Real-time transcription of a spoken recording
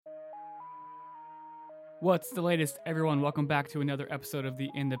What's the latest, everyone? Welcome back to another episode of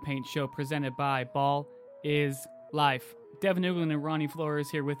the In the Paint Show presented by Ball is Life. Devin Newglen and Ronnie Flores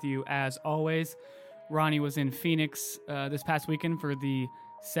here with you as always. Ronnie was in Phoenix this past weekend for the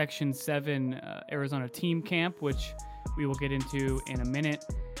Section 7 Arizona team camp, which we will get into in a minute.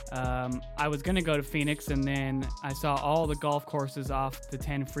 I was going to go to Phoenix, and then I saw all the golf courses off the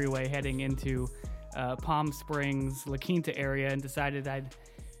 10 freeway heading into Palm Springs, La Quinta area, and decided I'd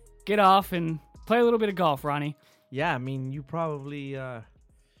get off and play a little bit of golf, Ronnie. Yeah, I mean, you probably the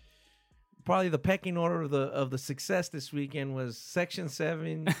pecking order of the success this weekend was Section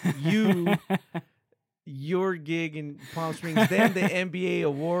 7, your gig in Palm Springs, then the NBA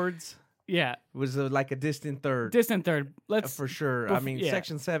awards. Yeah, was like a distant third. For sure.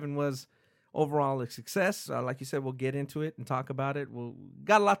 Section 7 was overall a success. Like you said, we'll get into it and talk about it. We'll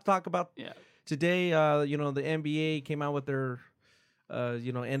got a lot to talk about today. The NBA came out with their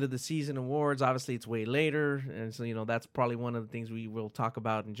end of the season awards. Obviously, it's way later, and so that's probably one of the things we will talk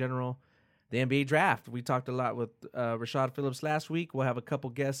about in general. The NBA draft. We talked a lot with Rashad Phillips last week. We'll have a couple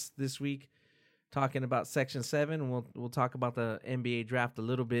guests this week talking about Section 7, and we'll talk about the NBA draft a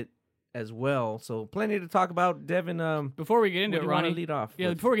little bit as well. So plenty to talk about. Devin, before we get into it, Ronnie, lead off.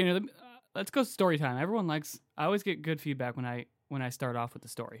 Yeah, before we get into it, let's go story time. Everyone likes. I always get good feedback when I start off with the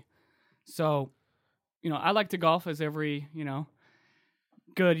story. So, I like to golf as every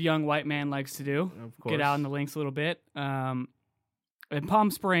good young white man likes to do. Of course. Get out in the links a little bit. In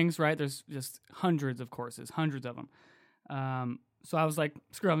Palm Springs, right, there's just hundreds of courses, hundreds of them. So I was like,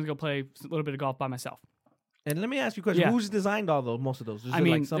 screw it, I'm going to go play a little bit of golf by myself. And let me ask you a question. Yeah. Who's designed most of those?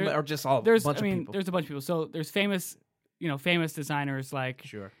 Is or just all? There's bunch of people? There's a bunch of people. So there's famous designers like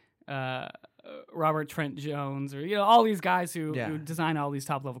Robert Trent Jones, or all these guys who design all these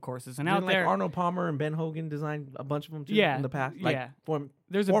top level courses. And out there, Arnold Palmer and Ben Hogan designed a bunch of them too in the past.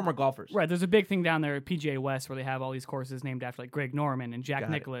 Former golfers. Right. There's a big thing down there at PGA West where they have all these courses named after like Greg Norman and Jack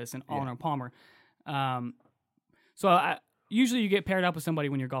Nicklaus and Arnold Palmer. Usually you get paired up with somebody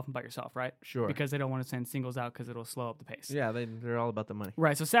when you're golfing by yourself, right? Sure. Because they don't want to send singles out because it'll slow up the pace. Yeah, they're all about the money.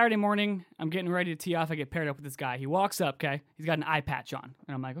 Right. So Saturday morning, I'm getting ready to tee off. I get paired up with this guy. He walks up, okay? He's got an eye patch on.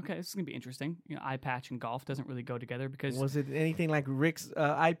 And I'm like, okay, this is going to be interesting. Eye patch and golf doesn't really go together because... Was it anything like Rick's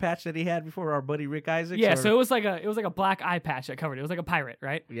eye patch that he had before, our buddy Rick Isaacs? Yeah, so it was like a black eye patch that covered it. It was like a pirate,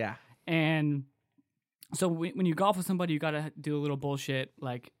 right? Yeah. And so when you golf with somebody, you got to do a little bullshit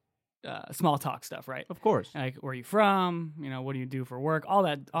like... small talk stuff, right? Of course. Like, where are you from? What do you do for work? All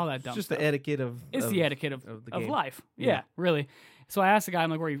that dumb it's just stuff. The etiquette of... It's the etiquette of game. life. Yeah, really. So I asked the guy, I'm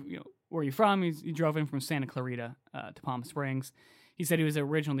like, where are you from? He drove in from Santa Clarita to Palm Springs. He said he was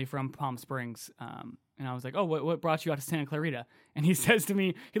originally from Palm Springs. And I was like, oh, what brought you out to Santa Clarita? And he says to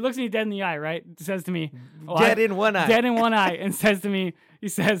me, he looks me dead in the eye, right? Says to me... Dead in one eye. And says to me, he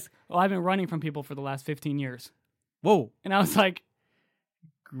says, I've been running from people for the last 15 years. Whoa. And I was like...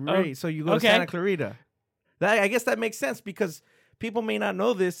 Great. So you go to Santa Clarita. I guess that makes sense because people may not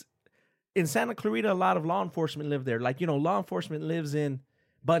know this. In Santa Clarita, a lot of law enforcement live there. Law enforcement lives in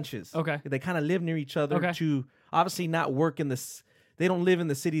bunches. Okay. They kind of live near each other to obviously not work in this. They don't live in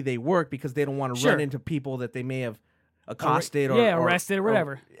the city they work because they don't want to run into people that they may have accosted or arrested or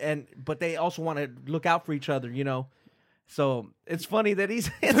whatever. But they also want to look out for each other, So it's funny that he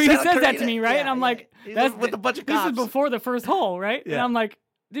says that to me, right? And I'm like, that's with a bunch of cops. This is before the first hole, right? Yeah. And I'm like,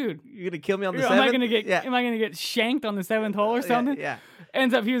 dude, you're gonna kill me on the 7th? Am I gonna get shanked on the 7th hole or something? Yeah.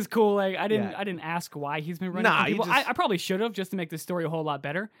 Ends up he was cool. Like I didn't ask why he's been running from people. I probably should have just to make this story a whole lot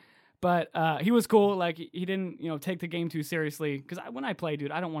better. But he was cool. Like he didn't take the game too seriously. Because when I play,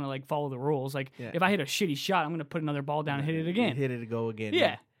 dude, I don't want to follow the rules. Like if I hit a shitty shot, I'm gonna put another ball down and hit it again. Hit it to go again.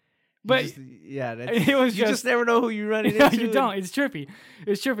 Yeah. But you just never know who you're running into. You don't. It's trippy.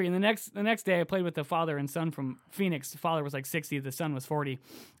 And the next day, I played with the father and son from Phoenix. The father was like 60, the son was 40,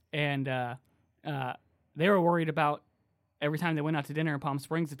 and they were worried about every time they went out to dinner in Palm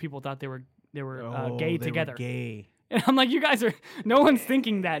Springs that people thought they were gay together. Were gay. And I'm like, you guys are. No one's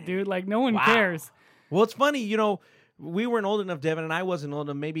thinking that, dude. Like, no one cares. Well, it's funny, we weren't old enough, Devin, and I wasn't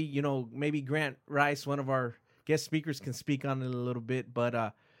old enough. Maybe Grant Rice, one of our guest speakers, can speak on it a little bit,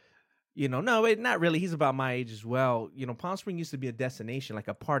 but. No, not really. He's about my age as well. Palm Springs used to be a destination, like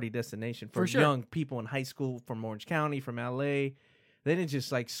a party destination for young people in high school from Orange County, from LA. Then it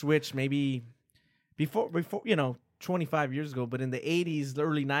just switched maybe before 25 years ago. But in the 80s, the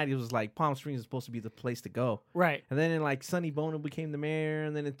early 90s was like Palm Springs was supposed to be the place to go. Right. And then Sonny Bono became the mayor,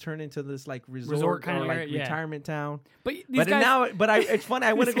 and then it turned into this resort kind of retirement town. But it's funny.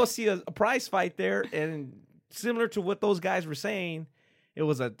 I went to go see a prize fight there, and similar to what those guys were saying. It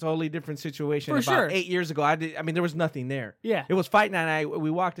was a totally different situation. About 8 years ago, there was nothing there. Yeah. It was fight night.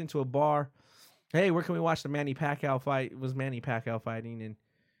 We walked into a bar, hey, where can we watch the Manny Pacquiao fight? It was Manny Pacquiao fighting, and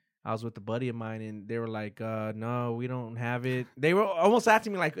I was with a buddy of mine, and they were like, no, we don't have it. They were almost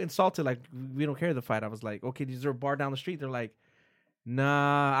asking me, like, insulted, like, we don't care the fight. I was like, okay, is there a bar down the street? They're like,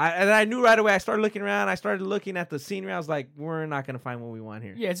 nah. And I knew right away. I started looking around. I started looking at the scenery. I was like, we're not going to find what we want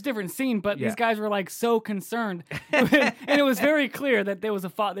here. Yeah, it's a different scene, but these guys were like so concerned. And it was very clear that there was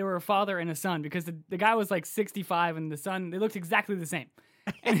they were a father and a son, because the guy was like 65 and the son, they looked exactly the same.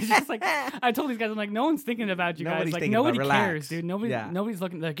 And it's just like, I told these guys, I'm like, no one's thinking about you guys. Like, nobody cares, dude. Nobody's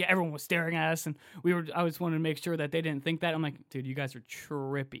looking. Like, everyone was staring at us, and I just wanted to make sure that they didn't think that. I'm like, dude, you guys are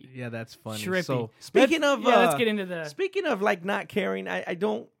trippy. Yeah, that's funny. Trippy. So speaking of, let's get into the. Speaking of like not caring, I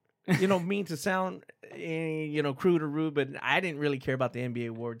don't, mean to sound, crude or rude, but I didn't really care about the NBA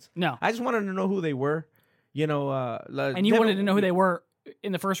awards. No, I just wanted to know who they were. And you wanted to know who they were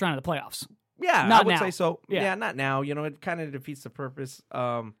in the first round of the playoffs. Yeah, not I would now. say so. Yeah, not now. It kind of defeats the purpose.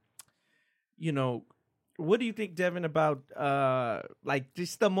 What do you think, Devin, about like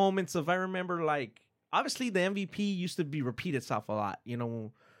just the moments of? I remember, like, obviously the MVP used to be repeat itself a lot.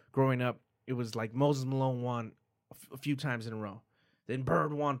 Growing up, it was like Moses Malone won a few times in a row, then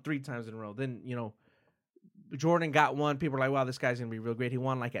Bird won 3 times in a row. Then Jordan got one. People were like, "Wow, this guy's gonna be real great." He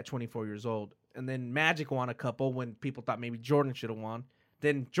won like at 24 years old, and then Magic won a couple when people thought maybe Jordan should have won.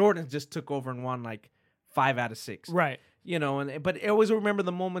 Then Jordan just took over and won like 5 out of 6. Right. But I always remember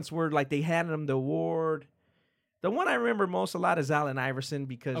the moments where like they handed him the award. The one I remember most a lot is Allen Iverson,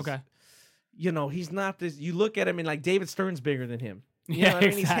 because he's not this. You look at him and like David Stern's bigger than him. You know what I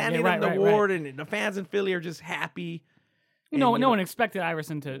mean? He's handing him the award, and the fans in Philly are just happy. No one expected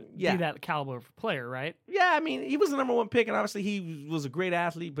Iverson to be that caliber of player, right? Yeah, I mean, he was the number 1 pick, and obviously he was a great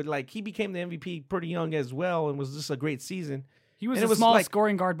athlete, but like he became the MVP pretty young as well, and was just a great season. He was a small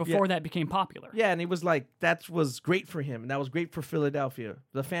scoring guard before that became popular. Yeah, and it was like, that was great for him, and that was great for Philadelphia.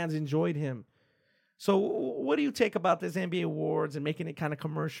 The fans enjoyed him. So what do you take about this NBA awards and making it kind of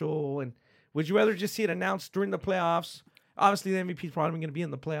commercial? And would you rather just see it announced during the playoffs? Obviously, the MVP is probably going to be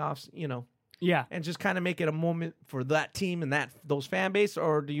in the playoffs, Yeah. And just kind of make it a moment for that team and those fan base,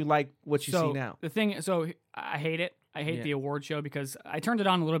 or do you like what you see now? I hate it. I hate the award show, because I turned it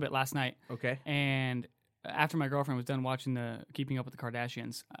on a little bit last night. Okay. And after my girlfriend was done watching the Keeping Up with the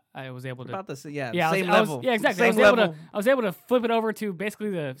Kardashians, I was able to about this, same level. Yeah, exactly. I was able to flip it over to basically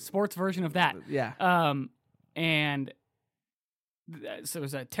the sports version of that. Yeah. And so there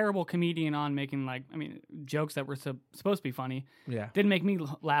was a terrible comedian on making jokes that were supposed to be funny. Yeah. Didn't make me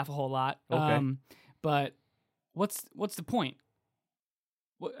laugh a whole lot. Okay. But what's the point?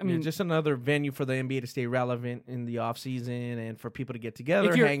 Just another venue for the NBA to stay relevant in the off season and for people to get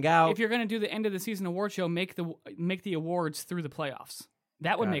together, hang out. If you're going to do the end of the season award show, make the awards through the playoffs.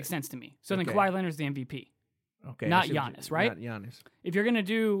 That would make sense to me. So then Kawhi Leonard's the MVP. Okay. Not Giannis, right? Not Giannis. If you're going to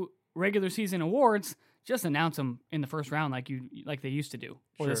do regular season awards, just announce them in the first round like they used to do,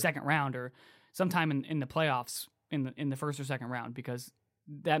 or the second round, or sometime in the playoffs in the first or second round, because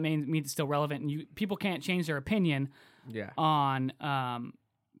that means it's still relevant, and people can't change their opinion on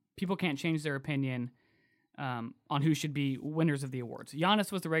people can't change their opinion on who should be winners of the awards.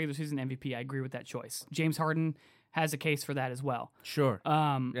 Giannis was the regular season MVP. I agree with that choice. James Harden has a case for that as well. Sure.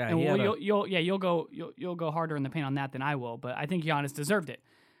 You'll go harder in the paint on that than I will, but I think Giannis deserved it.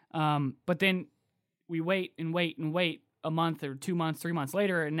 But then we wait a month or 2 months, 3 months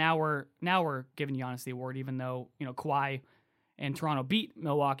later, and now we're giving Giannis the award, even though Kawhi and Toronto beat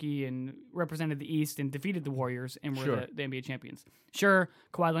Milwaukee and represented the East and defeated the Warriors and were the NBA champions. Sure,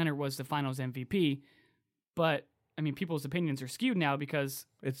 Kawhi Leonard was the Finals MVP, but people's opinions are skewed now because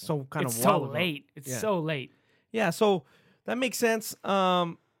it's so late. It's so late. Yeah, so that makes sense.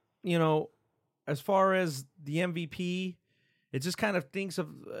 As far as the MVP, it just kind of thinks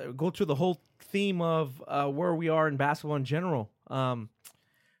of go through the whole theme of where we are in basketball in general. The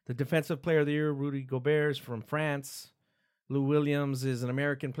Defensive Player of the Year, Rudy Gobert, is from France. Lou Williams is an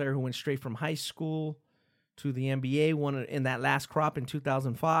American player who went straight from high school to the NBA, won in that last crop in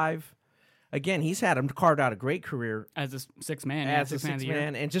 2005. Again, he's carved out a great career as a six man,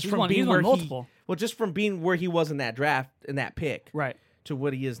 and just from being where he was in that draft, in that pick, right, to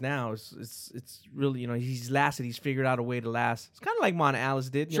what he is now, it's really he's lasted. He's figured out a way to last. It's kind of like Monta Ellis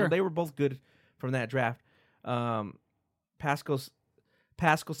did. They were both good from that draft. Pascal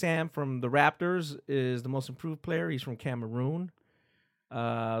Sam from the Raptors is the most improved player. He's from Cameroon.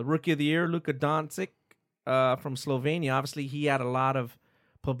 Rookie of the Year, Luka Doncic from Slovenia. Obviously, he had a lot of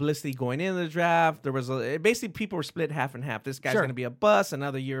publicity going into the draft. There was basically people were split half and half. This guy's going to be a bust,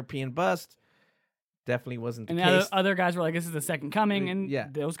 another European bust. Definitely wasn't the case. And other guys were like, "This is the second coming,"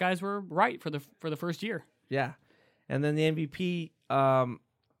 and those guys were right for the first year. Yeah, and then the MVP.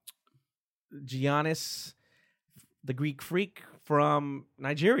 Giannis, the Greek Freak from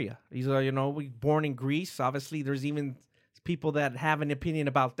Nigeria. He's born in Greece. Obviously, there's even people that have an opinion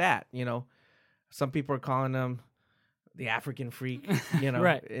about that. Some people are calling him the African Freak.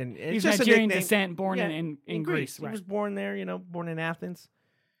 Right. And he's just Nigerian descent, born in Greece. He right. was born there. Born in Athens.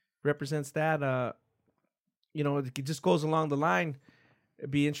 Represents that. It just goes along the line.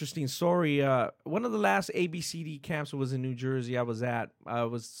 It'd be an interesting story. One of the last ABCD camps was in New Jersey. I was at.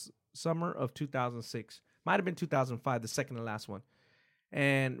 Was summer of 2006. Might have been 2005, the second to last one.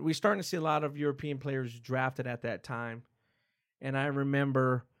 And we're starting to see a lot of European players drafted at that time. And I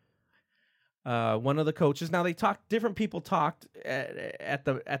remember one of the coaches. Now different people talked at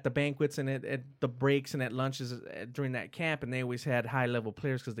the banquets and at the breaks and at lunches during that camp, and they always had high level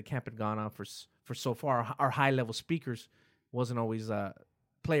players because the camp had gone on for so far. Our high level speakers wasn't always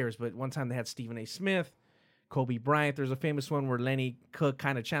players, but one time they had Stephen A. Smith, Kobe Bryant. There's a famous one where Lenny Cook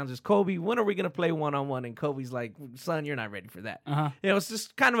kind of challenges Kobe, when are we going to play one-on-one? And Kobe's like, son, you're not ready for that. It's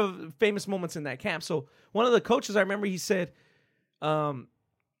just kind of famous moments in that camp. So one of the coaches, I remember he said,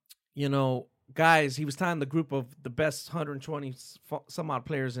 guys, he was telling the group of the best 120 some odd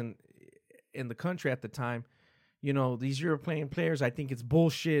players in the country at the time, these European players, I think it's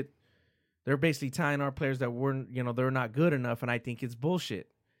bullshit. They're basically tying our players that weren't, they're not good enough, and I think it's bullshit.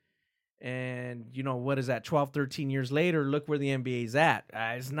 And, what is that, 12, 13 years later, look where the NBA's at.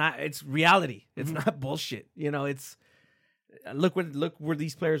 It's reality. It's not bullshit. It's look where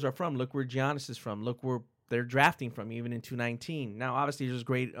these players are from. Look where Giannis is from. Look where they're drafting from, even in 2019. Now, obviously, there's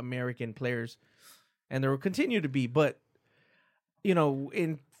great American players, and there will continue to be. But,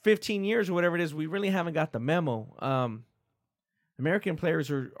 in 15 years or whatever it is, we really haven't got the memo. American players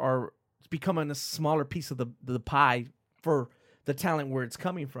are becoming a smaller piece of the pie for the talent where it's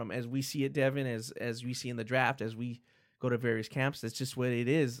coming from, as we see it, Devin, as we see in the draft, as we go to various camps. That's just what it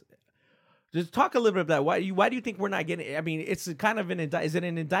is. Just talk a little bit about that. Why do you think we're not getting? I mean, it's kind of is it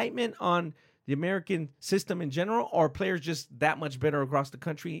an indictment on the American system in general, or players just that much better across the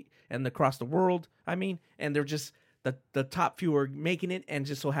country and across the world? I mean, and they're just the top few are making it, and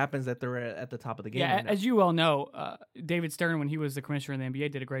just so happens that they're at the top of the game. Yeah, right now. as you well know, David Stern, when he was the commissioner in the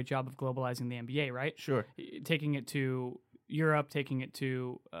NBA, did a great job of globalizing the NBA, right? Sure. Taking it to Europe, taking it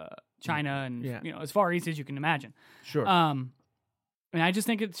to China, and as far east as you can imagine. Sure. And I just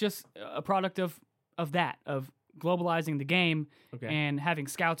think it's just a product of globalizing the game and having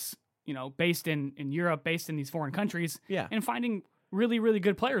scouts, based in Europe, based in these foreign countries, and finding really, really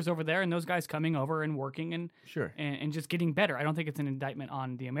good players over there, and those guys coming over and working and and just getting better. I don't think it's an indictment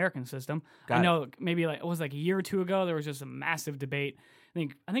on the American system. I know maybe it was like a year or two ago, there was just a massive debate. I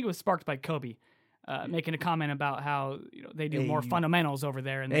think it was sparked by Kobe. Making a comment about how they do more fundamentals over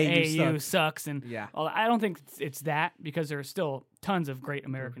there, and the AAU sucks. And I don't think it's that, because there are still tons of great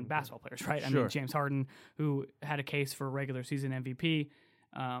American basketball players, right? I mean, James Harden, who had a case for regular season MVP,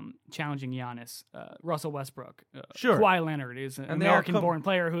 challenging Giannis, Russell Westbrook, Kawhi Leonard is an American-born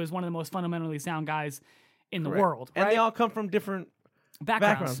player who is one of the most fundamentally sound guys in the world, right? And they all come from different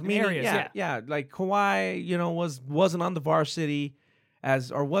backgrounds, areas. Like Kawhi, wasn't on the varsity.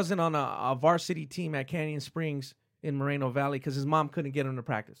 Wasn't on a varsity team at Canyon Springs in Moreno Valley because his mom couldn't get him to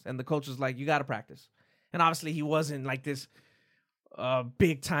practice. And the coach was like, you got to practice. And obviously he wasn't like this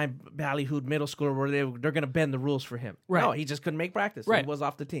big-time ballyhooed middle schooler where they're going to bend the rules for him. Right. No, he just couldn't make practice. Right. He was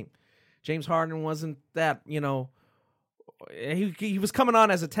off the team. James Harden wasn't that, he was coming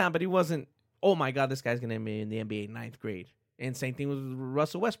on as a talent, but he wasn't, oh, my God, this guy's going to be in the NBA in ninth grade. And same thing with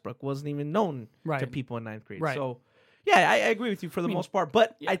Russell Westbrook. Wasn't even known to people in ninth grade. Right. So, yeah, I agree with you for the most part.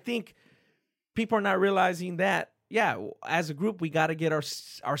 But I think people are not realizing that, as a group, we got to get our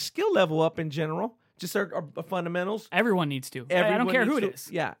skill level up in general, just our fundamentals. Everyone needs to. I don't care who it is.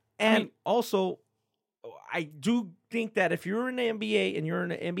 Yeah. And also, I do think that if you're in the NBA and you're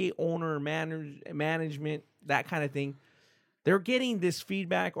an NBA owner, management, that kind of thing, they're getting this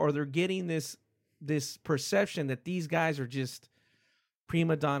feedback, or they're getting this perception that these guys are just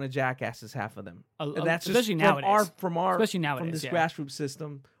prima donna jackasses, half of them. And that's especially just nowadays. From this grassroots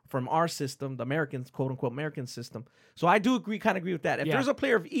system, from our system, the American, quote unquote, American system. So I do agree with that. If there's a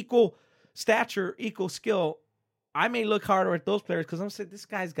player of equal stature, equal skill, I may look harder at those players because I'm saying this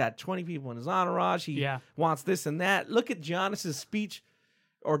guy's got 20 people in his entourage. He wants this and that. Look at Giannis's speech,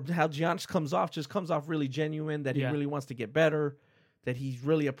 or how Giannis comes off really genuine, that he really wants to get better, that he's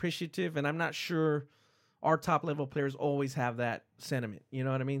really appreciative. And I'm not sure our top level players always have that sentiment. You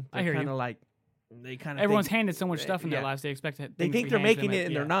know what I mean? I hear you. Everyone's handed so much stuff in their lives. They expect it. They think they're making it,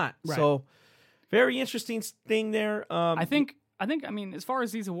 and they're not. Right. So, very interesting thing there. I think. I mean, as far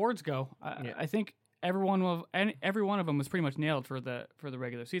as these awards go, I think every one of them was pretty much nailed for the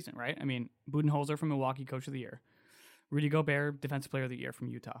regular season, right? I mean, Budenholzer from Milwaukee, Coach of the Year. Rudy Gobert, Defensive Player of the Year from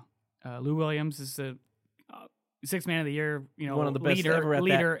Utah. Lou Williams is the Sixth Man of the Year. One of the best ever at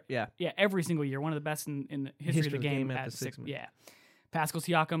leader. That. Yeah, every single year, one of the best in the history of the game at the Sixth Man. Yeah, Pascal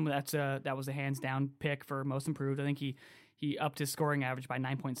Siakam. That was a hands down pick for most improved. I think he upped his scoring average by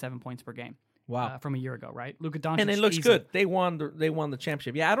 9.7 points per game. Wow, from a year ago, right? Luka Doncic, and it looks good. They won the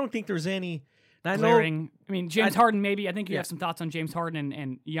championship. Yeah, I don't think there's any. Glaring. I mean, James Harden. Maybe I think you have some thoughts on James Harden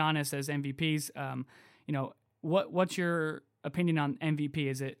and Giannis as MVPs. What's your opinion on MVP?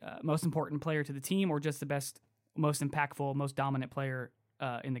 Is it most important player to the team, or just the best, most impactful, most dominant player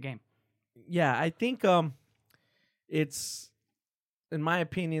in the game? Yeah, I think it's, in my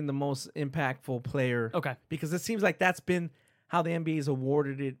opinion, the most impactful player. Okay, because it seems like that's been how the NBA has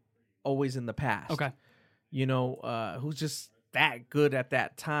awarded it always in the past. Okay, who's just that good at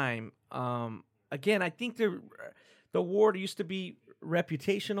that time. Again, I think the award used to be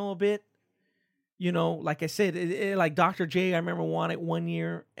reputational a bit. Like I said, like Dr. J, I remember won it one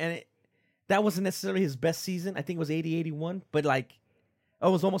year, and that wasn't necessarily his best season. I think it was 80-81, but like it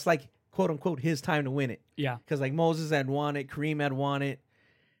was almost like, quote unquote, his time to win it. Yeah. Because like Moses had won it, Kareem had won it.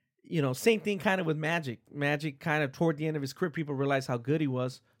 Same thing kind of with Magic. Magic kind of toward the end of his career, people realized how good he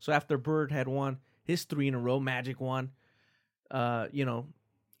was. So after Bird had won his 3 in a row, Magic won, 3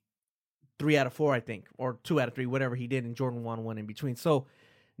 out of 4, I think, or 2 out of 3, whatever he did, and Jordan won one in between. So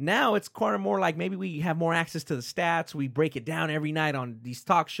now it's kind of more like maybe we have more access to the stats. We break it down every night on these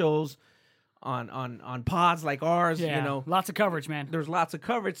talk shows, on pods like ours. Yeah, lots of coverage, man. There's lots of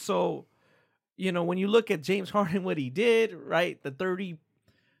coverage. So, when you look at James Harden, what he did, right, the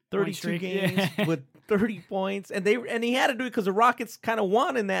 32 games with 30 points, and he had to do it because the Rockets kind of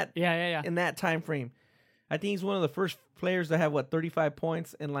won in that in that time frame. I think he's one of the first players to have 35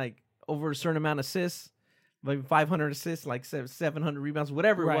 points and like over a certain amount of assists, like 500 assists, like 700 rebounds,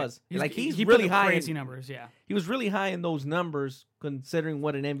 whatever it was. He's really high. Crazy numbers, yeah. He was really high in those numbers considering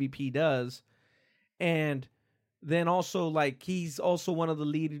what an MVP does, and then also like he's also one of the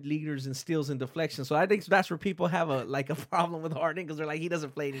leaders in steals and deflections. So I think that's where people have a problem with Harden, because they're like, he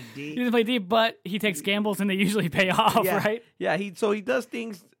doesn't play any deep. He doesn't play deep, but he takes gambles and they usually pay off, right? Yeah, he does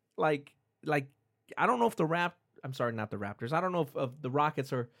things like I don't know if not the Raptors. I don't know if the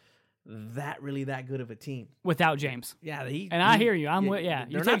Rockets are really that good of a team without James. Yeah, I hear you.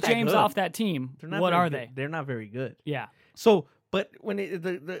 You take James off that team. What are they? They're not very good. Yeah. So, but when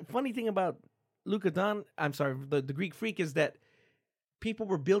the funny thing about the Greek Freak is that people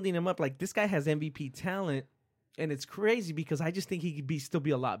were building him up like this guy has MVP talent, and it's crazy because I just think he could still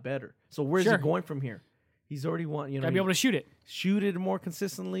be a lot better. So where's he going from here? He's already won. Gotta be able to shoot it more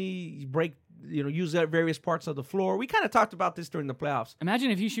consistently. Use various parts of the floor. We kind of talked about this during the playoffs. Imagine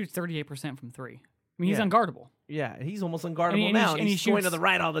if he shoots 38% from 3. I mean, he's unguardable. Yeah, he's almost unguardable now. And he's going to the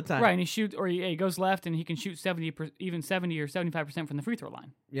right all the time. Right, and he goes left, and he can shoot 70 or 75% from the free throw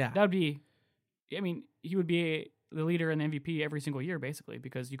line. Yeah, that would be. I mean, he would be the leader in the MVP every single year, basically,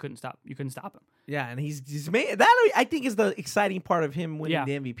 because you couldn't stop him. Yeah, and he's made that. I think is the exciting part of him winning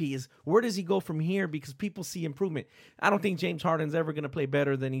the MVP is where does he go from here? Because people see improvement. I don't think James Harden's ever going to play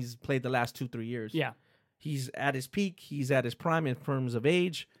better than he's played the last 2-3 years. Yeah, he's at his peak. He's at his prime in terms of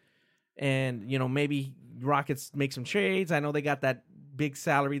age, and maybe Rockets make some trades. I know they got that big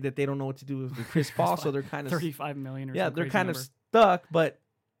salary that they don't know what to do with Chris Paul, so they're kind of $35 million. They're kind of stuck. But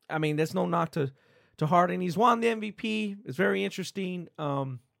I mean, there's no knock to Harden. He's won the MVP. It's very interesting.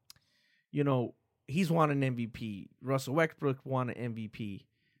 He's won an MVP. Russell Westbrook won an MVP.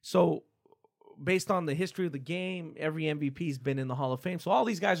 So based on the history of the game, every MVP's been in the Hall of Fame. So all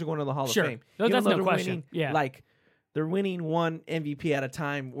these guys are going to the Hall of Fame. That's no question. They're winning one MVP at a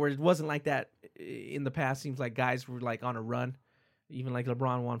time, where it wasn't like that in the past. Seems like guys were like on a run. Even like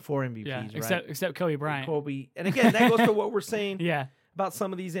LeBron won 4 MVPs, right? Except Kobe Bryant. And again, that goes to what we're saying about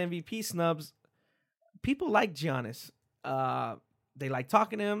some of these MVP snubs. People like Giannis. They like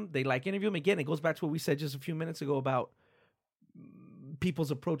talking to him. They like interviewing him. Again, it goes back to what we said just a few minutes ago about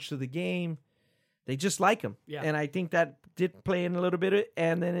people's approach to the game. They just like him. Yeah. And I think that did play in a little bit.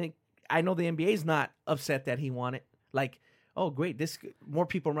 And then I know the NBA is not upset that he won it. Like, oh, great. More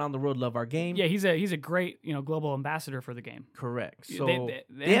people around the world love our game. Yeah, he's a great global ambassador for the game. Correct. So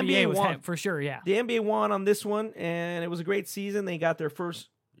the NBA won for sure. Yeah, the NBA won on this one, and it was a great season. They got their first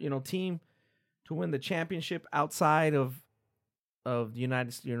team to win the championship outside of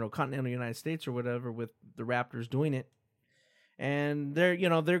the continental United States or whatever, with the Raptors doing it. And they're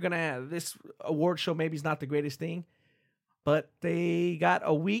gonna this award show maybe is not the greatest thing, but they got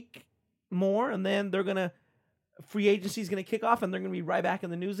a week more, and then they're gonna free agency is going to kick off, and they're going to be right back in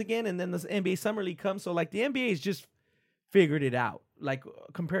the news again. And then the NBA Summer League comes. So, like, the NBA has just figured it out. Like,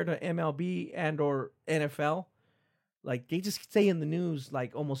 compared to MLB and or NFL, like, they just stay in the news,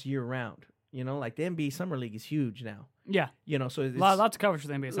 like, almost year-round. You know, like, the NBA Summer League is huge now. Yeah. You know, so it's... Lots of coverage for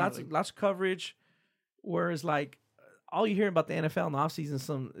the NBA Summer League. Lots of coverage, whereas, like, all you hear about the NFL in the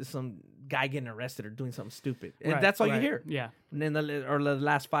offseason is some guy getting arrested or doing something stupid. And that's all you hear. Yeah. And then the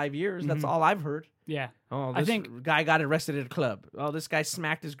last 5 years, that's all I've heard. Yeah. Oh, I think guy got arrested at a club. Oh, this guy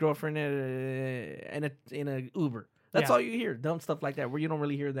smacked his girlfriend in a Uber. That's all you hear. Dumb stuff like that, where you don't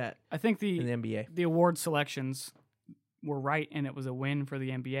really hear that. I think in the NBA, the award selections were right, and it was a win for the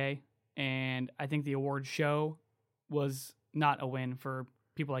NBA. And I think the award show was not a win for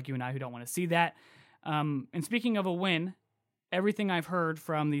people like you and I who don't want to see that. And speaking of a win, everything I've heard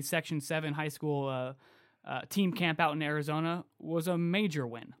from the Section 7 high school team camp out in Arizona was a major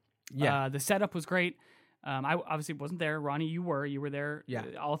win. Yeah. The setup was great. I obviously wasn't there. Ronnie, you were there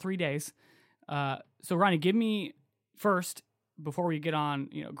all 3 days. So Ronnie, give me first, before we get on,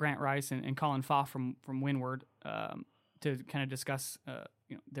 Grant Rice and Colin Foff from Windward to kind of discuss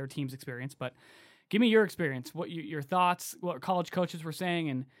their team's experience. But give me your experience, what your thoughts, what college coaches were saying,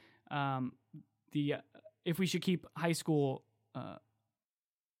 and if we should keep high school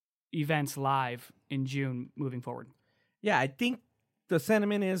events live in June moving forward. Yeah, I think the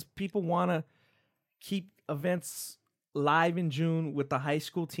sentiment is people want to keep events live in June with the high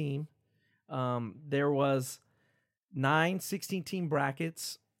school team. There was 9 16-team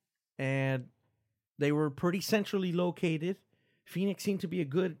brackets, and they were pretty centrally located. Phoenix seemed to be a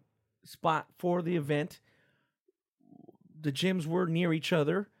good spot for the event. The gyms were near each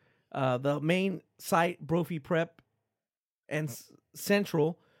other. The main site, Brophy Prep, and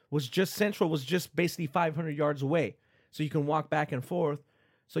Central was just basically 500 yards away. So you can walk back and forth.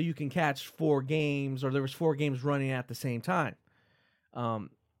 So you can catch 4 games, or there was 4 games running at the same time.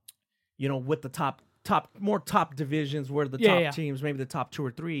 With the top divisions, where the top teams, maybe the top 2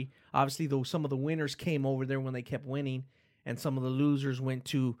 or 3. Obviously, though, some of the winners came over there when they kept winning, and some of the losers went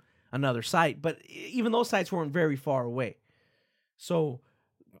to another site. But even those sites weren't very far away. So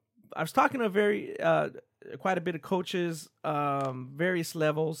I was talking to quite a bit of coaches, various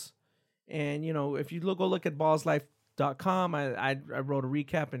levels, and if you go look at ballslife.com, I wrote a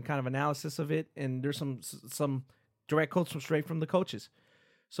recap and kind of analysis of it, and there's some direct quotes straight from the coaches.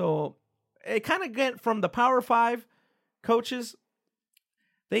 So it kind of get from the Power 5 coaches.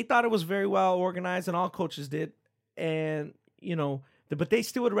 They thought it was very well organized, and all coaches did, and but they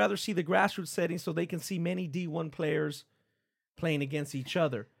still would rather see the grassroots setting so they can see many D1 players playing against each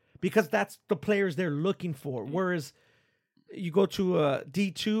other, because that's the players they're looking for. Whereas you go to a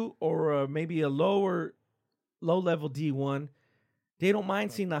D2 or maybe a low-level D1, they don't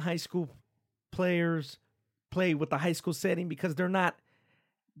mind seeing the high school players play with the high school setting, because they're not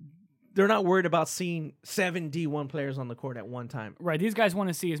worried about seeing 7 D1 players on the court at one time. Right. These guys want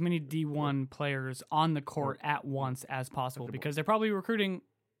to see as many D1 players on the court at once as possible, because they're probably recruiting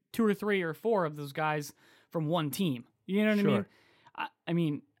 2 or 3 or 4 of those guys from one team. You know what I mean? I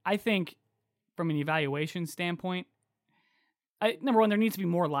mean, I think from an evaluation standpoint, number one, there needs to be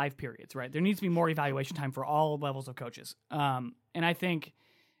more live periods, right? There needs to be more evaluation time for all levels of coaches. And I think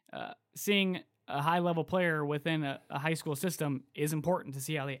seeing a high-level player within a high school system is important to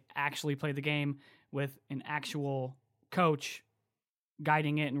see how they actually play the game with an actual coach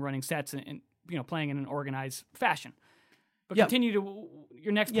guiding it and running sets and playing in an organized fashion. But continue to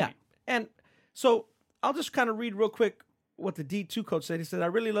your next point. And so I'll just kind of read real quick what the D2 coach said. He said, "I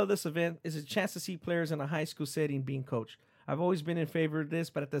really love this event. It's a chance to see players in a high school setting being coached. I've always been in favor of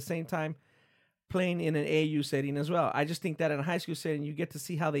this, but at the same time, playing in an AAU setting as well. I just think that in a high school setting, you get to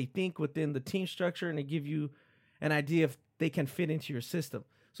see how they think within the team structure, and it give you an idea if they can fit into your system."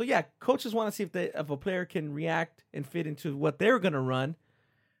 So coaches want to see if a player can react and fit into what they're going to run,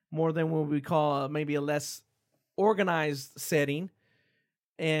 more than what we call maybe a less organized setting.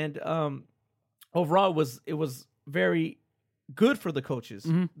 And overall, it was very good for the coaches.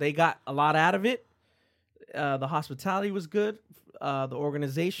 Mm-hmm. They got a lot out of it. The hospitality was good. The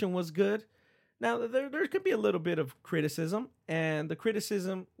organization was good. Now, there could be a little bit of criticism, and the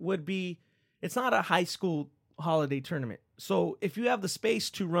criticism would be it's not a high school holiday tournament. So if you have the space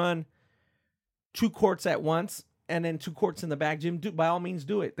to run 2 courts at once and then 2 courts in the back gym, by all means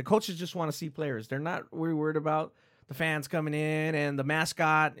do it. The coaches just want to see players. They're not really worried about the fans coming in and the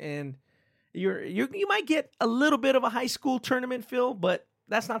mascot, and you might get a little bit of a high school tournament feel, but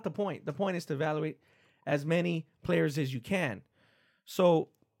that's not the point. The point is to evaluate as many players as you can. So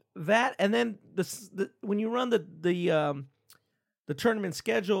that, and then when you run the tournament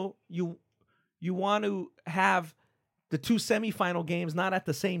schedule, you you want to have the two semifinal games not at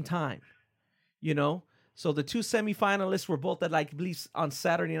the same time, you know? So the two semifinalists were both at, like, at least on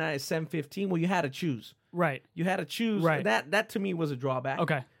Saturday night at 7:15. Well, you had to choose. Right. You had to choose. Right. That to me was a drawback.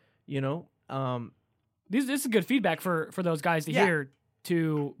 Okay. You know? This is good feedback for those guys to hear,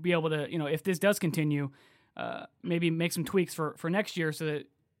 to be able to, if this does continue, maybe make some tweaks for next year so that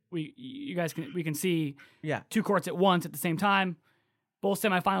we can see two courts at once at the same time, both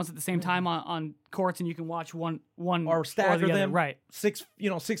semifinals at the same time on courts, and you can watch one or stagger them, right? 6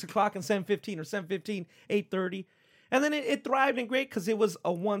 o'clock and 7:15, or 7:15, 8:30, and then it thrived and great because it was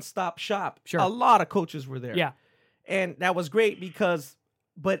a one-stop shop. Sure, a lot of coaches were there. Yeah, and that was great because.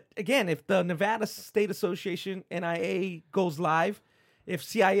 But again, if the Nevada State Association NIA goes live, if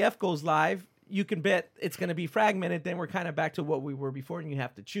CIF goes live, you can bet it's going to be fragmented. Then we're kind of back to what we were before, and you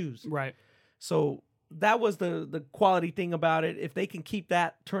have to choose. Right. So that was the quality thing about it. If they can keep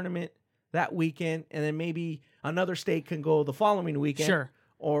that tournament that weekend, and then maybe another state can go the following weekend, sure,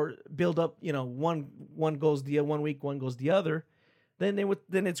 or build up, one goes the one week, one goes the other, then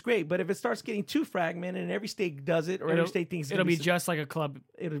it's great. But if it starts getting too fragmented and every state does it, or every state thinks it'll be just like a club.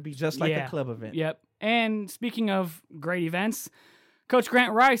 It'll be just like a club event. Yep. And speaking of great events, Coach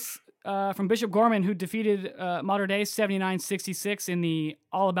Grant Rice from Bishop Gorman, who defeated Mater Dei 79-66 in the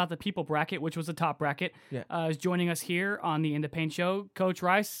All About the People bracket, which was the top bracket, is joining us here on the In the Paint Show. Coach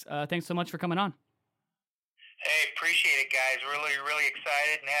Rice, thanks so much for coming on. Hey, appreciate it, guys. Really, really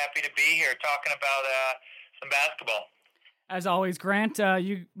excited and happy to be here talking about some basketball. As always, Grant,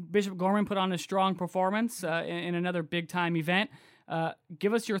 Bishop Gorman put on a strong performance in another big-time event.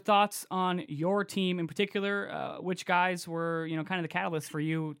 Give us your thoughts on your team in particular. Which guys were, kind of the catalyst for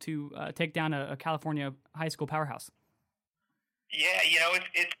you to take down a California high school powerhouse? Yeah,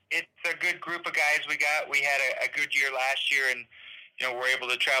 it's a good group of guys we got. We had a good year last year, and we're able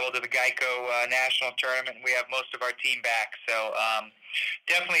to travel to the Geico National Tournament, and we have most of our team back. So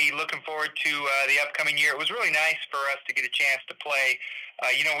definitely looking forward to the upcoming year. It was really nice for us to get a chance to play.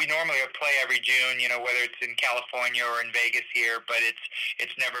 We normally play every June, whether it's in California or in Vegas here, but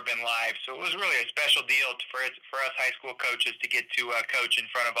it's never been live. So it was really a special deal for us high school coaches to get to coach in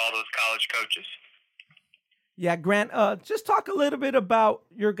front of all those college coaches. Yeah, Grant, just talk a little bit about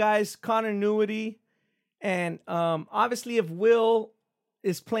your guys' continuity. And obviously, if Will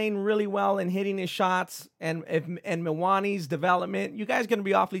is playing really well and hitting his shots, and Mwani's development, you guys are going to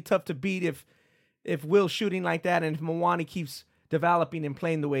be awfully tough to beat if Will's shooting like that, and if Mwani keeps developing and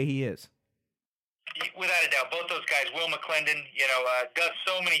playing the way he is. Without a doubt, both those guys, Will McClendon, does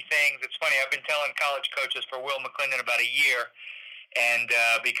so many things. It's funny, I've been telling college coaches for Will McClendon about a year. And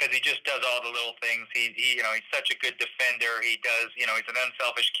because he just does all the little things, he's such a good defender. He does, he's an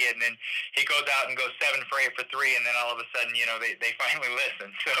unselfish kid, and then he goes out and goes 7 for 8 for 3, and then all of a sudden, they finally listen.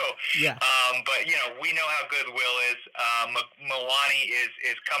 So, but we know how good Will is. Mwani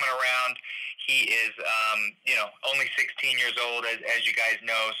is coming around. He is, only 16 years old, as you guys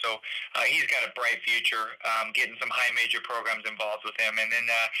know. So he's got a bright future. Getting some high major programs involved with him, and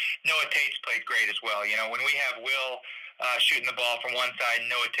then Noah Tate's played great as well. When we have Will shooting the ball from one side and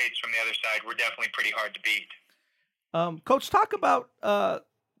Noah Tate's from the other side, we're definitely pretty hard to beat. Coach, talk about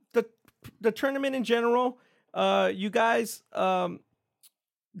the tournament in general. You guys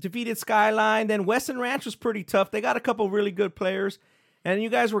defeated Skyline. Then Weston Ranch was pretty tough. They got a couple really good players. And you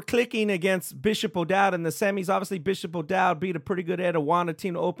guys were clicking against Bishop O'Dowd in the semis. Obviously, Bishop O'Dowd beat a pretty good Etijuana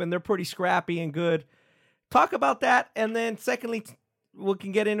team to open. They're pretty scrappy and good. Talk about that. And then secondly, we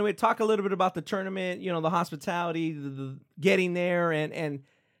can get into it. Talk a little bit about the tournament, the hospitality, the getting there, and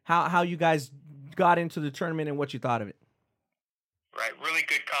how you guys got into the tournament and what you thought of it. Right, really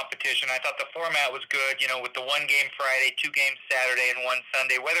good competition. I thought the format was good, with the 1 game Friday, 2 games Saturday, and 1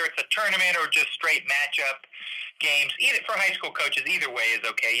 Sunday. Whether it's a tournament or just straight matchup games, either for high school coaches, either way is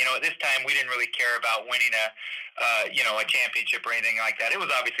okay. At this time we didn't really care about winning a championship or anything like that. It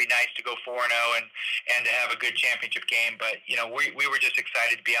was obviously nice to go 4-0 and to have a good championship game, but we were just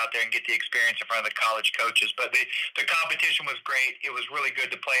excited to be out there and get the experience in front of the college coaches. But the competition was great. It was really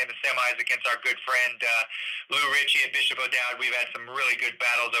good to play in the semis against our good friend Lou Ritchie at Bishop O'Dowd. We've had some really good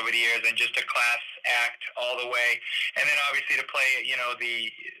battles over the years, and just a class act all the way. And then obviously to play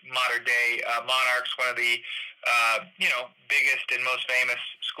the Mater Dei Monarchs, one of the biggest and most famous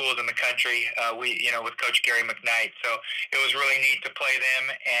schools in the country. With Coach Gary McKnight. So it was really neat to play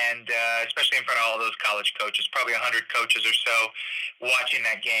them, and especially in front of all those college coaches, probably 100 coaches or so watching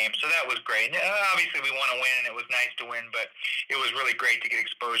that game. So that was great. And, obviously, we want to win, and it was nice to win, but it was really great to get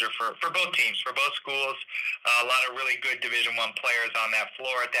exposure for both teams, for both schools. A lot of really good Division I players on that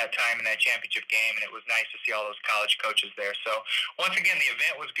floor at that time in that championship game, and it was nice to see all those college coaches there. So once again, the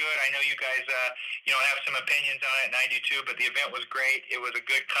event was good. I know you guys, have some opinions on it, and I do too, but the event was great. It was a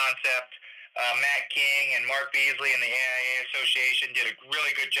good concept. Matt King and Mark Beasley and the AIA Association did a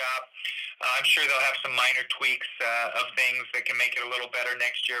really good job. I'm sure they'll have some minor tweaks of things that can make it a little better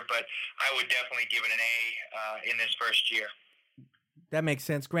next year, but I would definitely give it an A in this first year. That makes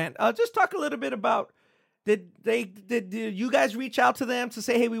sense, Grant. Just talk a little bit about, did you guys reach out to them to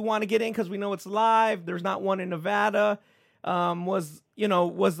say, hey, we want to get in because we know it's live, there's not one in Nevada? Was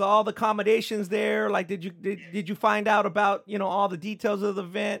all the accommodations there? Like, did you find out about, all the details of the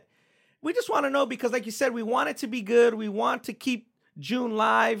event? We just want to know because, like you said, we want it to be good. We want to keep June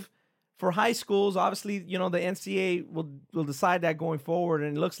live for high schools. Obviously, the NCAA will decide that going forward,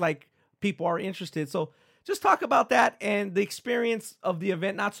 and it looks like people are interested. So just talk about that and the experience of the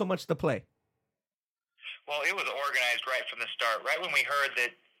event, not so much the play. Well, it was organized right from the start. Right when we heard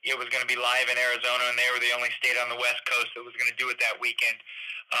that it was going to be live in Arizona, and they were the only state on the West Coast that was going to do it that weekend.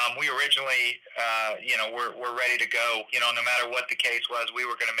 We originally, we're ready to go. No matter what the case was, we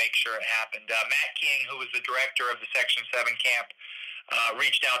were going to make sure it happened. Matt King, who was the director of the Section 7 camp,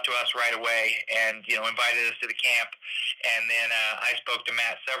 reached out to us right away and, invited us to the camp. And then I spoke to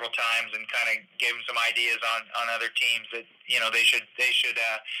Matt several times and kind of gave him some ideas on other teams that, they should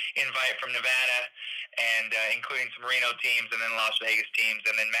invite from Nevada, and including some Reno teams and then Las Vegas teams.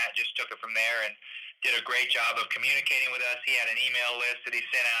 And then Matt just took it from there and did a great job of communicating with us. He had an email list that he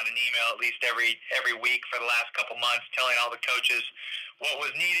sent out an email at least every week for the last couple months, telling all the coaches what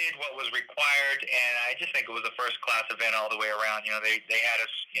was needed, what was required, and I just think it was a first-class event all the way around. They had us,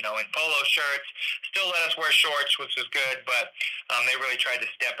 in polo shirts, still let us wear shorts, which was good, but they really tried to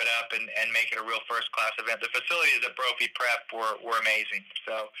step it up and make it a real first-class event. The facilities at Brophy Prep were amazing,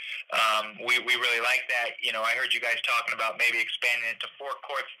 so we really liked that. I heard you guys talking about maybe expanding it to 4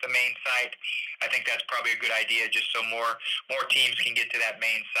 courts, the main site. I think that's probably a good idea, just so more teams can get to that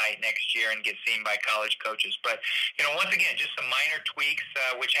main site next year and get seen by college coaches. But, once again, just some minor tweaks,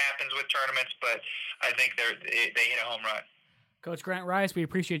 which happens with tournaments, but I think they hit a home run. Coach Grant Rice, we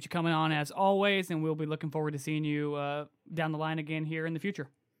appreciate you coming on as always, and we'll be looking forward to seeing you down the line again here in the future.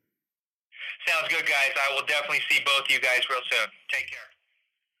 Sounds good, guys. I will definitely see both of you guys real soon. Take care.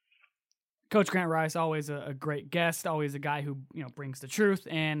 Coach Grant Rice, always a great guest, always a guy who brings the truth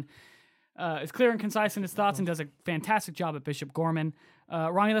and is clear and concise in his thoughts and does a fantastic job at Bishop Gorman.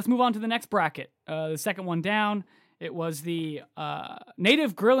 Ronnie, let's move on to the next bracket. The second one down, it was the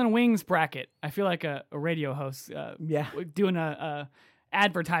Native Grill and Wings bracket. I feel like a radio host doing a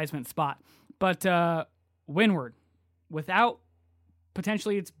advertisement spot. But Windward, without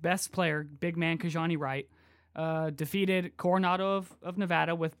potentially its best player, big man Kajani Wright, defeated Coronado of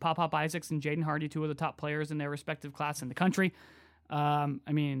Nevada with Pop Isaacs and Jaden Hardy, 2 of the top players in their respective class in the country.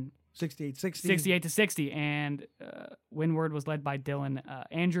 68-60, and Windward was led by Dylan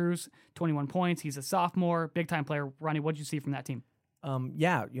Andrews, 21 points. He's a sophomore, big-time player. Ronnie, what did you see from that team?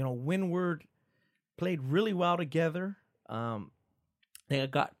 Windward played really well together. They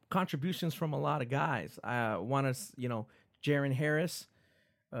got contributions from a lot of guys. Jaron Harris,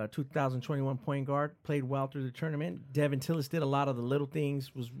 2021 point guard, played well through the tournament. Devin Tillis did a lot of the little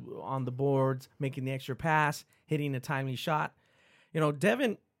things, was on the boards, making the extra pass, hitting a timely shot.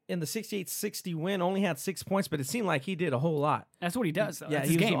 Devin in the 68-60 win only had 6 points, but it seemed like he did a whole lot. That's what he does. Though. Yeah, that's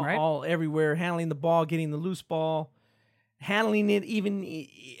his game, was right? all everywhere, handling the ball, getting the loose ball, handling it even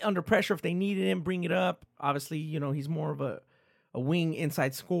under pressure if they needed him, bring it up. Obviously, he's more of a wing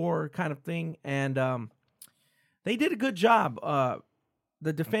inside scorer kind of thing, and they did a good job.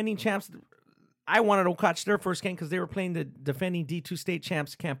 The defending champs, I wanted to catch their first game because they were playing the defending D2 state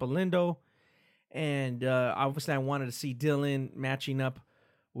champs, Campo Lindo. And obviously I wanted to see Dylan matching up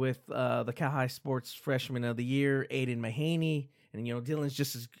with the Cal High Sports Freshman of the Year, Aiden Mahaney. And, Dylan's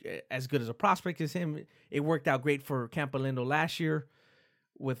just as good as a prospect as him. It worked out great for Campo Lindo last year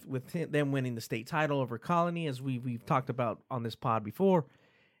with them winning the state title over Colony, as we've talked about on this pod before.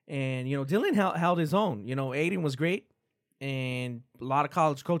 And, Dylan held his own. Aiden was great, and a lot of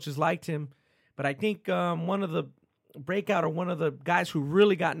college coaches liked him. But I think one of the guys who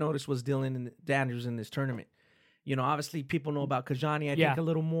really got noticed was Dylan Andrews in this tournament. Obviously people know about Kajani, I think a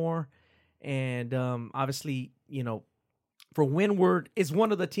little more. And obviously, for Windward is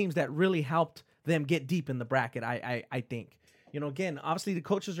one of the teams that really helped them get deep in the bracket. I think, again, obviously the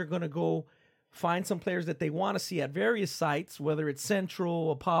coaches are going to go find some players that they want to see at various sites, whether it's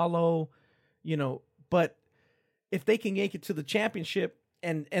Central, Apollo, but if they can make it to the championship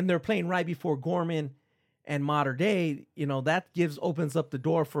and they're playing right before Gorman and Mater Dei, that opens up the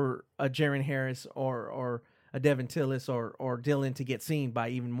door for a Jaron Harris or a Devin Tillis or Dylan to get seen by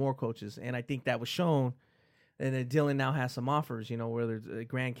even more coaches. And I think that was shown. And then Dylan now has some offers, whether it's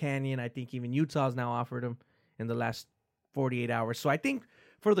Grand Canyon. I think even Utah's now offered him in the last 48 hours. So I think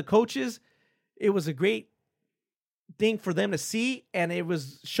for the coaches, it was a great thing for them to see, and it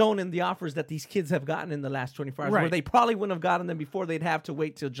was shown in the offers that these kids have gotten in the last 24 hours, where they probably wouldn't have gotten them before. They'd have to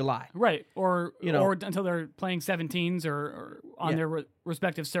wait till July. Right, or until they're playing 17s or on their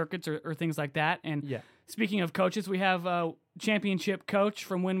respective circuits or things like that. And speaking of coaches, we have a championship coach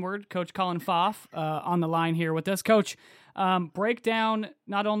from Windward, Coach Colin Pfaff, on the line here with us. Coach, break down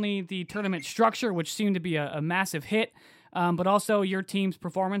not only the tournament structure, which seemed to be a massive hit, but also your team's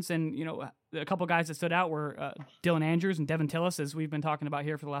performance. And, a couple guys that stood out were Dylan Andrews and Devin Tillis, as we've been talking about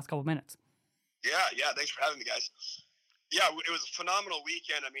here for the last couple minutes. Yeah. Thanks for having me, guys. Yeah, it was a phenomenal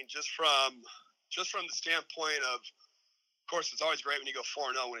weekend. I mean, just from the standpoint of course, it's always great when you go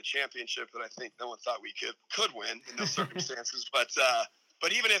 4-0 win a championship that I think no one thought we could win in those circumstances. But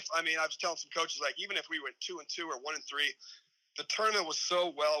even if, I was telling some coaches, like, even if we went 2-2 or 1-3, the tournament was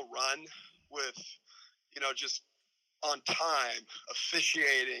so well run with, just on time,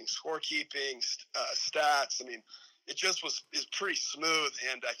 officiating, scorekeeping, stats. It just is pretty smooth.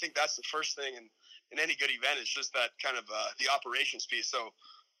 And I think that's the first thing in any good event is just that kind of the operations piece. So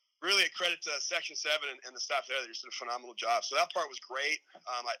really a credit to Section 7 and the staff there. They just did a phenomenal job. So that part was great.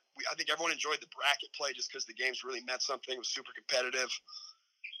 I think everyone enjoyed the bracket play just because the games really meant something. It was super competitive.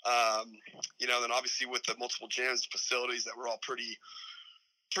 Then obviously with the multiple gyms, facilities that were all pretty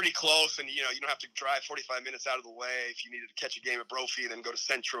close, and you don't have to drive 45 minutes out of the way if you needed to catch a game at Brophy, then go to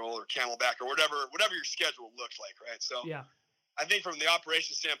Central or Camelback or whatever your schedule looked like, right? So yeah, I think from the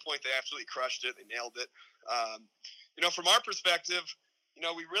operations standpoint, they absolutely crushed it. They nailed it. From our perspective,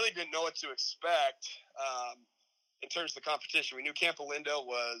 we really didn't know what to expect in terms of the competition. We knew Campo Lindo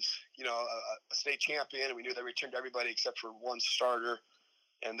was, a state champion, and we knew they returned everybody except for one starter,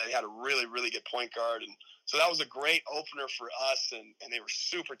 and they had a really, really good point guard. And so that was a great opener for us, and they were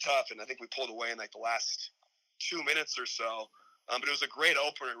super tough, and I think we pulled away in like the last 2 minutes or so. But it was a great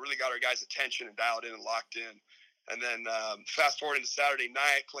opener. It really got our guys' attention and dialed in and locked in. And then fast forward into Saturday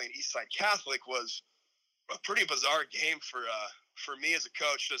night, playing Eastside Catholic was a pretty bizarre game for me as a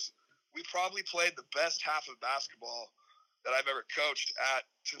coach. Just we probably played the best half of basketball that I've ever coached at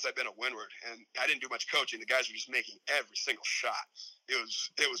since I've been at Windward, and I didn't do much coaching. The guys were just making every single shot. It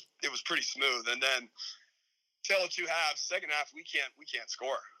was pretty smooth. And then tail of two halves, second half we can't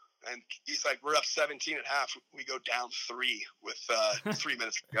score. And Eastside, we're up 17 at half. We go down 3 with 3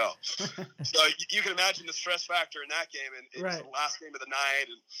 minutes to go. So you can imagine the stress factor in that game. And it was the last game of the night,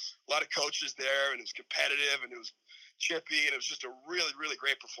 and a lot of coaches there, and it was competitive, and it was chippy, and it was just a really, really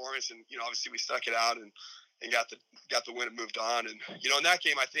great performance. And obviously we stuck it out and got the win and moved on. And in that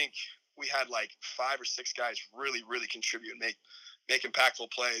game, I think we had like 5 or 6 guys really, really contribute and make impactful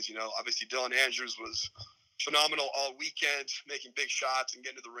plays. Obviously Dylan Andrews was phenomenal all weekend, making big shots and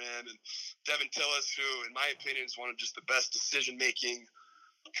getting to the rim. And Devin Tillis, who in my opinion is one of just the best decision-making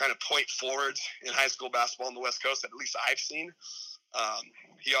kind of point forwards in high school basketball on the West Coast that at least I've seen.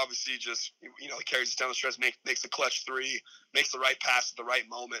 He obviously just, he carries us down the stretch, makes the clutch 3, makes the right pass at the right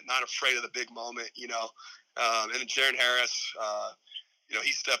moment, not afraid of the big moment, and then Jaron Harris,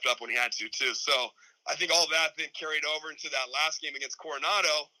 he stepped up when he had to too. So I think all that then carried over into that last game against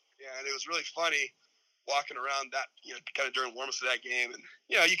Coronado. And it was really funny walking around that, kind of during warm-ups of that game. And,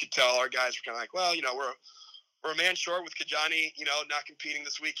 you could tell our guys were kind of like, well, we're a man short with Kajani, not competing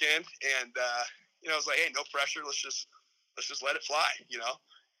this weekend. And, I was like, hey, no pressure. Let's just let it fly,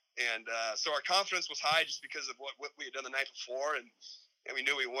 And so our confidence was high just because of what we had done the night before. And we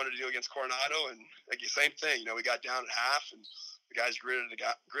knew we wanted to do against Coronado. And like the same thing, we got down at half, and the guys gritted it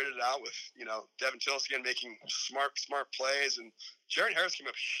out with, Devin Tillis again making smart plays. And Jaron Harris came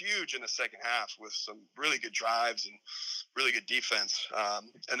up huge in the second half with some really good drives and really good defense.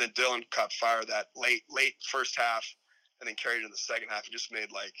 And then Dylan caught fire that late first half and then carried it in the second half and just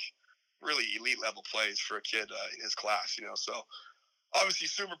made like really elite level plays for a kid in his class, So obviously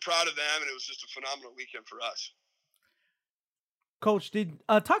super proud of them, and it was just a phenomenal weekend for us. Coach, did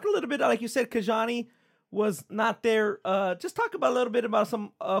talk a little bit, like you said, Kajani was not there. Just talk about a little bit about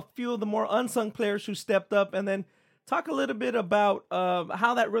a few of the more unsung players who stepped up, and then talk a little bit about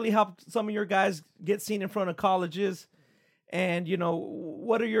how that really helped some of your guys get seen in front of colleges, And,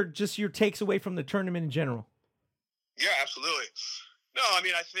 what are your takes away from the tournament in general? Yeah, absolutely. No, I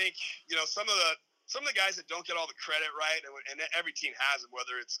mean, I think, some of the guys that don't get all the credit, right, and every team has them,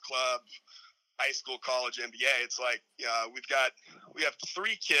 whether it's club, high school, college, NBA. It's like we have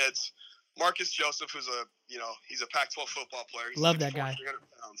 3 kids. Marcus Joseph, who's he's a Pac-12 football player. He's Love that guy. 300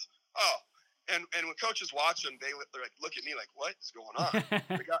 pounds. Oh, and when coaches watch him, they're like, look at me like, what is going on?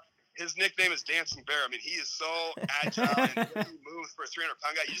 His nickname is Dancing Bear. I mean, he is so agile and he moves for a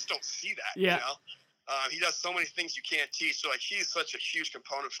 300-pound guy. You just don't see that. Yeah. He does so many things you can't teach. So, like, he's such a huge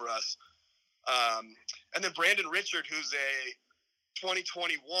component for us. And then Brandon Richard, who's a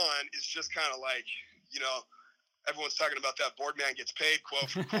 2021, is just kind of like, everyone's talking about that board man gets paid quote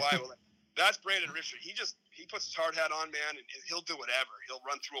from Kawhi. Well, that's Brandon Richard. He puts his hard hat on, man, and he'll do whatever. He'll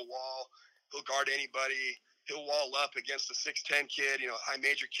run through a wall. He'll guard anybody. He'll wall up against a 6'10" kid, high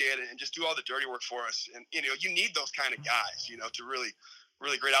major kid, and just do all the dirty work for us. And, you need those kind of guys, to really,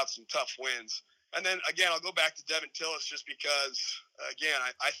 really grade out some tough wins. And then, again, I'll go back to Devin Tillis just because, again,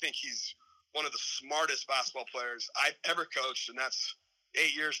 I think he's one of the smartest basketball players I've ever coached, and that's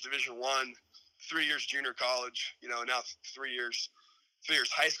 8 years Division I, 3 years junior college, now 3 years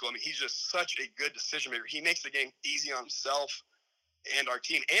high school. I mean, he's just such a good decision maker. He makes the game easy on himself and our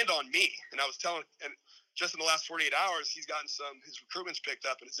team and on me. And I was telling – and just in the last 48 hours, he's gotten his recruitment's picked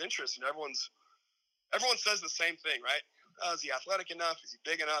up and his interest, and everyone says the same thing, right? Is he athletic enough? Is he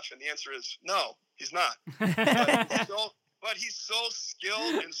big enough? And the answer is no, he's not. But he's so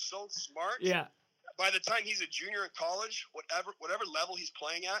skilled and so smart. Yeah. By the time he's a junior in college, whatever level he's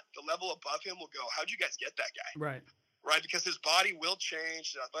playing at, the level above him will go, how'd you guys get that guy? Right. Right, because his body will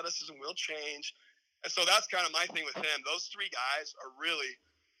change, the athleticism will change. And so that's kind of my thing with him. Those 3 guys are really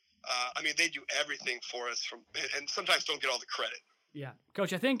they do everything for us and sometimes don't get all the credit. Yeah.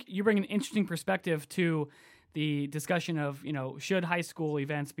 Coach, I think you bring an interesting perspective to the discussion of, should high school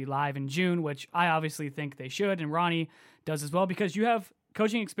events be live in June, which I obviously think they should, and Ronnie does as well, because you have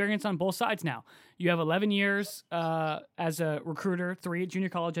coaching experience on both sides now. You have 11 years as a recruiter, 3 at junior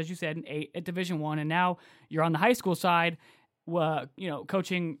college, as you said, and 8 at Division I, and now you're on the high school side,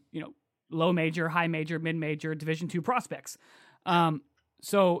 coaching, low major, high major, mid major, Division II prospects.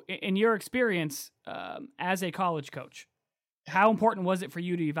 So in your experience as a college coach, how important was it for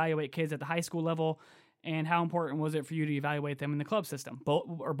you to evaluate kids at the high school level, and how important was it for you to evaluate them in the club system?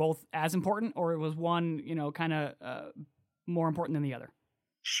 Both as important, or was one, kind of more important than the other?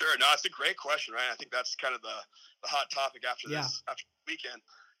 Sure. No, it's a great question, right? I think that's kind of the hot topic after the weekend.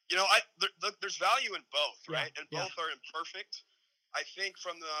 There's value in both, right? And both are imperfect. I think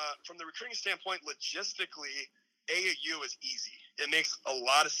from the recruiting standpoint, logistically, AAU is easy. It makes a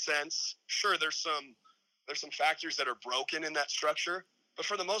lot of sense. Sure, there's some factors that are broken in that structure, but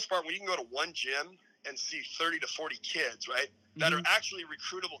for the most part, when you can go to one gym and see 30 to 40 kids, right, that are actually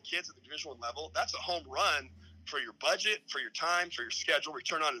recruitable kids at the Division I level, that's a home run for your budget, for your time, for your schedule,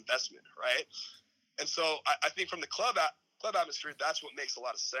 return on investment, right? And so I think from the club atmosphere, that's what makes a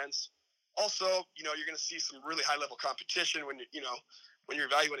lot of sense. Also, you're going to see some really high-level competition when you're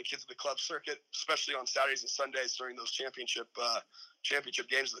evaluating kids at the club circuit, especially on Saturdays and Sundays during those championship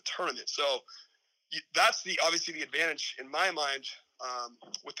games of the tournament. So that's obviously the advantage in my mind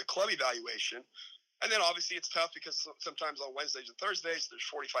with the club evaluation. And then obviously it's tough because sometimes on Wednesdays and Thursdays there's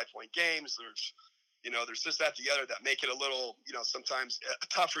 45-point games. There's this, that, the other that make it a little, sometimes a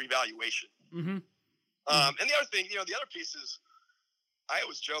tougher evaluation. Mm-hmm. And the other thing, the other piece is, I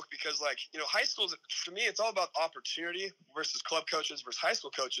always joke because, high schools, for me, it's all about opportunity versus club coaches versus high school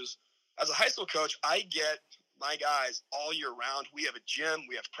coaches. As a high school coach, I get my guys all year round. We have a gym.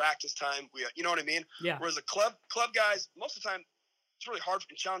 We have practice time. You know what I mean? Yeah. Whereas the club guys, most of the time, it's really hard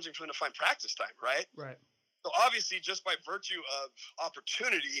and challenging for them to find practice time, right? Right. So obviously, just by virtue of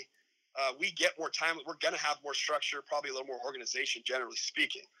opportunity, we get more time. We're going to have more structure, probably a little more organization, generally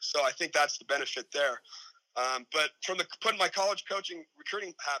speaking. So I think that's the benefit there. But putting my college coaching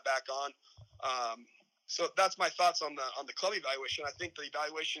recruiting hat back on, so that's my thoughts on the club evaluation. I think the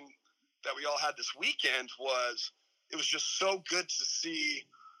evaluation that we all had this weekend was just so good to see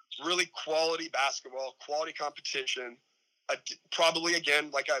really quality basketball, quality competition. Probably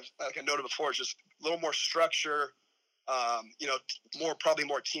again, like I noted before, just a little more structure. Probably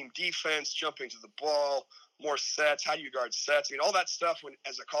more team defense, jumping to the ball, more sets. How do you guard sets? I mean, all that stuff. When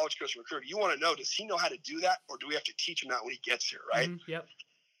as a college coach and recruiter, you want to know: does he know how to do that, or do we have to teach him that when he gets here? Right. Mm-hmm. Yep.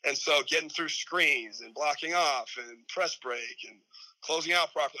 And so, getting through screens and blocking off and press break and closing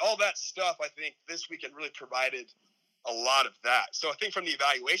out properly, all that stuff. I think this weekend really provided a lot of that. So I think from the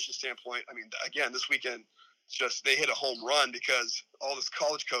evaluation standpoint, I mean, again, this weekend, they hit a home run because all this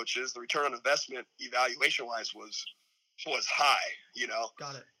college coaches, the return on investment evaluation wise was was high, you know.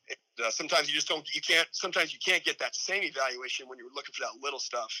 Got it. Sometimes sometimes you can't get that same evaluation when you're looking for that little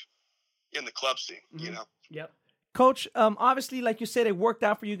stuff in the club scene, you know. Yep. Coach, obviously, like you said, it worked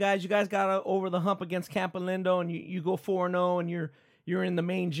out for you guys. You guys got over the hump against Campolindo, and you go 4-0, and you're in the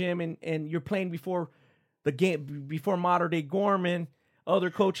main gym, and you're playing before the game, before Mater Dei Gorman. Other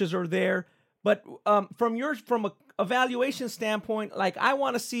coaches are there, but from a evaluation standpoint, like I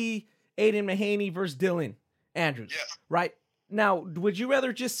want to see Aiden Mahaney versus Dylan Andrews, Yes. right? Now, would you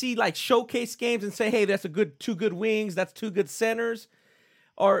rather just see like showcase games and say, hey, that's two good wings, that's two good centers?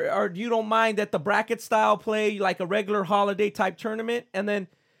 Or you don't mind that the bracket style play, like a regular holiday type tournament? And then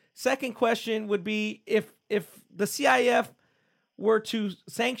second question would be if the CIF were to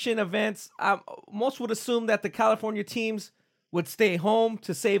sanction events, most would assume that the California teams would stay home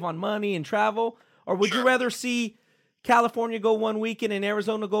to save on money and travel. Or would you rather see California go one weekend and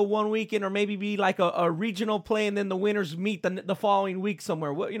Arizona go one weekend, or maybe be like a regional play and then the winners meet the following week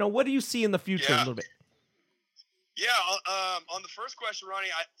somewhere? What do you see in the future a little bit? Yeah, on the first question, Ronnie,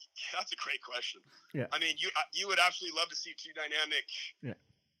 that's a great question. Yeah. I mean, you would absolutely love to see two dynamic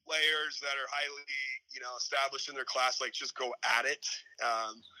players that are highly, established in their class, like just go at it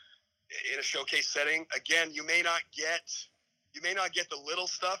in a showcase setting. Again, you may not get the little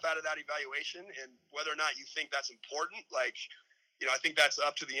stuff out of that evaluation, and whether or not you think that's important, I think that's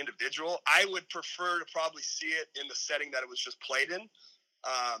up to the individual. I would prefer to probably see it in the setting that it was just played in.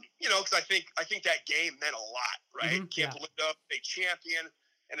 Because I think that game meant a lot, right? Campolindo, they champion,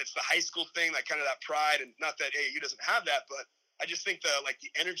 and it's the high school thing, like kind of that pride, and not that AAU doesn't have that, but I just think the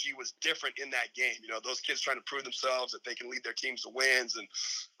energy was different in that game. Those kids trying to prove themselves that they can lead their teams to wins, and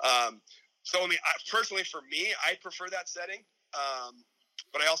so I mean, personally for me, I prefer that setting,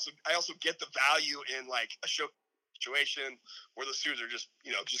 but I also get the value in like a show situation where the students are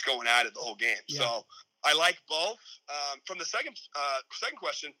just going at it the whole game. Yeah. So I like both. From the second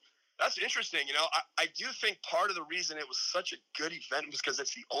question, that's interesting. I do think part of the reason it was such a good event was because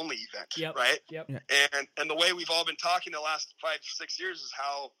it's the only event, right? Yep. And the way we've all been talking the last 5-6 years is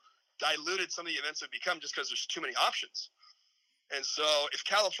how diluted some of the events have become just because there's too many options. And so if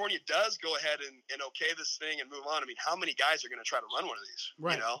California does go ahead and okay this thing and move on, I mean, how many guys are going to try to run one of these?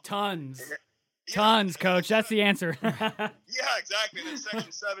 Right. Tons. Tons, Coach. That's the answer. Yeah, exactly. And then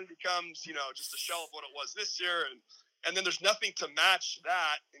Section 7 becomes, just a shell of what it was this year. And then there's nothing to match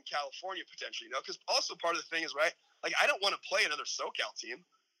that in California potentially, because also part of the thing is, right, like I don't want to play another SoCal team.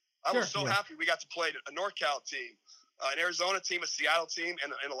 I was so happy we got to play a NorCal team, an Arizona team, a Seattle team,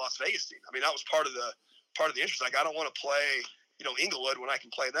 and a Las Vegas team. I mean, that was part of the interest. Like I don't want to play, Inglewood when I can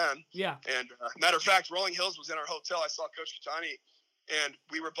play them. Yeah. And matter of fact, Rolling Hills was in our hotel. I saw Coach Catani, and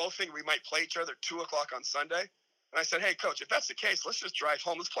we were both thinking we might play each other at 2:00 on Sunday. And I said, hey, Coach, if that's the case, let's just drive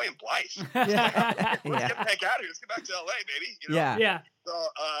home. Let's play in Blythe. Let's get the heck out of here. Let's get back to LA, baby. Yeah. So,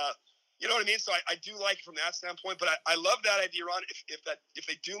 you know what I mean? So I do like it from that standpoint, but I love that idea, Ron. If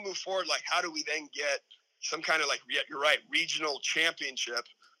they do move forward, like how do we then get some kind of you're right, regional championship?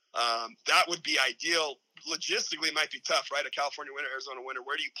 That would be ideal. Logistically, it might be tough, right? A California winner, Arizona winner.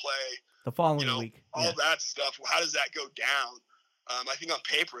 Where do you play the following week? All that stuff. How does that go down? I think on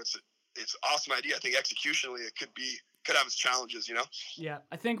paper, it's an awesome idea. I think executionally, it could have its challenges. Yeah,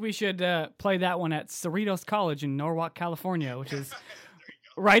 I think we should play that one at Cerritos College in Norwalk, California, which is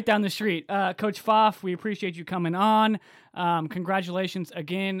right down the street. Coach Pfaff, we appreciate you coming on. Congratulations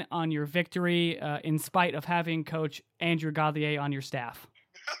again on your victory, in spite of having Coach Andrew Gauthier on your staff.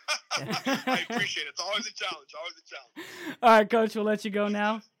 I appreciate it. It's always a challenge. All right, Coach, we'll let you go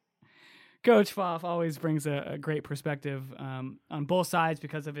now. Coach Pfaff always brings a great perspective on both sides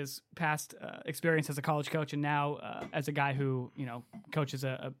because of his past experience as a college coach and now as a guy who, coaches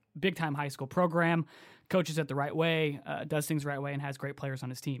a big-time high school program, coaches it the right way, does things the right way, and has great players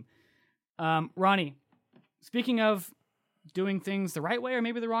on his team. Ronnie, speaking of doing things the right way or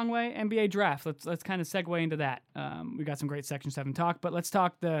maybe the wrong way, NBA draft. Let's kind of segue into that. We got some great Section 7 talk, but let's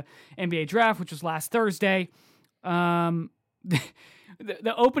talk the NBA draft, which was last Thursday.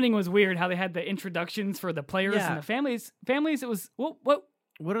 The opening was weird, how they had the introductions for the players and the families. It was what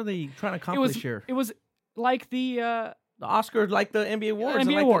are they trying to accomplish here? It was like the Oscars, like the NBA awards,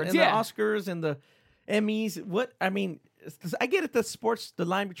 the Oscars and the Emmys. What I mean, I get it. The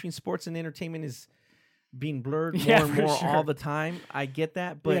line between sports and entertainment is being blurred more and more all the time. I get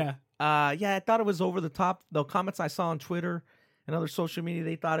that, but I thought it was over the top. The comments I saw on Twitter and other social media,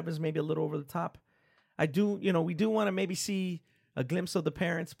 they thought it was maybe a little over the top. We do want to maybe see a glimpse of the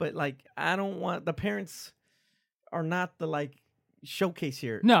parents, but I don't want the parents are not the showcase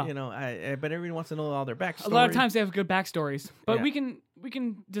here. No, but everyone wants to know all their backstories. A lot of times they have good backstories, but we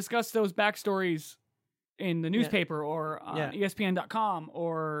can discuss those backstories in the newspaper or on ESPN.com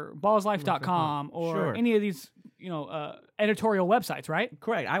or ballslife.com or any of these, editorial websites, right?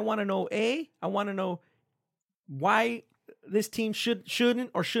 Correct. I want to know I want to know why this team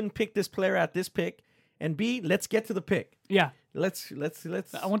shouldn't pick this player at this pick, and B, let's get to the pick. Yeah. Let's.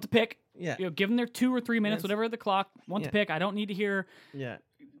 I want the pick. Yeah. Give them their 2 or 3 minutes, whatever the clock. Want the pick. I don't need to hear. Yeah.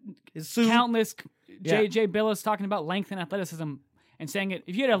 Countless J.J. Billis talking about length and athleticism and saying it.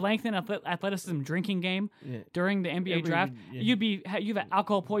 If you had a length and athleticism drinking game during the NBA draft, you've had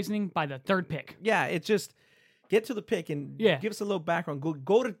alcohol poisoning by the 3rd pick. Yeah, it's just get to the pick and give us a little background.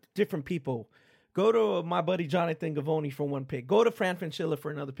 Go to different people. Go to my buddy Jonathan Gavoni for 1 pick. Go to Fran Fraschilla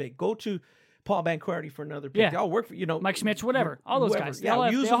for another pick. Go to Paul Banquardi for another pick. Yeah. They all work for Mike Schmitz, whatever. All those guys. They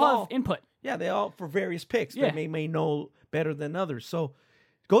all use have input. Yeah, they all for various picks. They may know better than others. So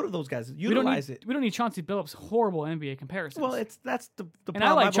go to those guys. Utilize it. We don't need Chauncey Billups' horrible NBA comparisons. Well, that's the problem. And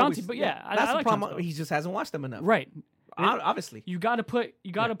I like Chauncey, but that's I the like problem. He just hasn't watched them enough. Right. Obviously. You got to put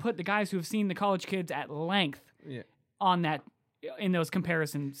the guys who have seen the college kids at length on that in those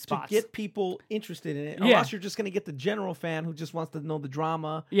comparison spots to get people interested in it. Or else you're just going to get the general fan who just wants to know the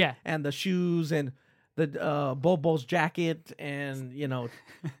drama and the shoes and the Bobo's jacket and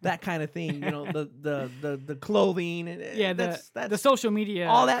that kind of thing. The clothing. And, that's the social media.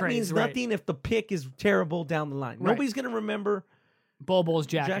 All that craze, means nothing if the pick is terrible down the line. Right. Nobody's going to remember Bobo's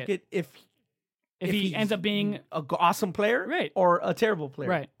jacket if he ends up being an awesome player or a terrible player.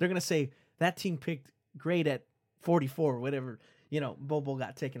 Right. They're going to say that team picked great at 44 or whatever. Bobo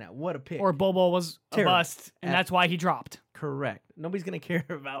got taken out. What a pick. Or Bobo was terrible. A bust, and that's why he dropped. Correct. Nobody's going to care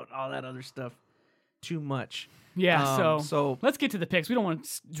about all that other stuff too much. Yeah, so let's get to the picks. We don't want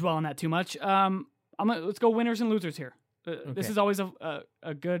to dwell on that too much. Let's go winners and losers here. Okay. This is always a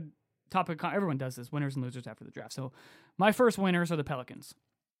good topic. Everyone does this, winners and losers after the draft. So my first winners are the Pelicans.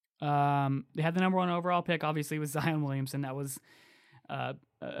 They had the number 1 overall pick, obviously, with Zion Williamson. That was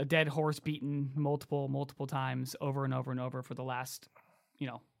a dead horse beaten multiple times over and over and over for the last,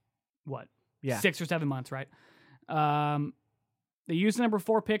 6 or 7 months, right? They used the number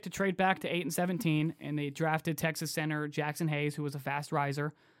 4 pick to trade back to 8 and 17, and they drafted Texas center Jackson Hayes, who was a fast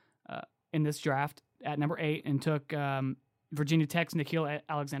riser in this draft at number 8, and took Virginia Tech's Nickeil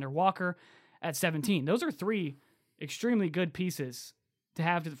Alexander-Walker at 17. Those are 3 extremely good pieces to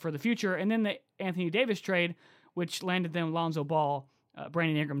have for the future. And then the Anthony Davis trade, which landed them Lonzo Ball,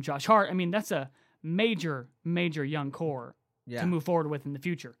 Brandon Ingram, Josh Hart. I mean, that's a major young core to move forward with in the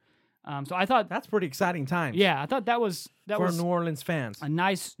future. So I thought that's pretty exciting times. Yeah, I thought that was for New Orleans fans. A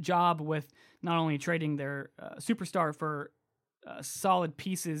nice job with not only trading their superstar for solid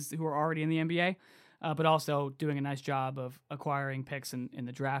pieces who are already in the NBA, but also doing a nice job of acquiring picks in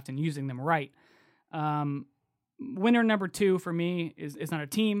the draft and using them right. Winner number 2 for me is not a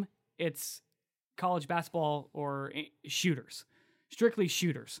team; it's college basketball or shooters, strictly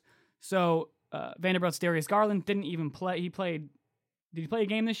shooters. So Vanderbilt's Darius Garland didn't even play. He played. Did he play a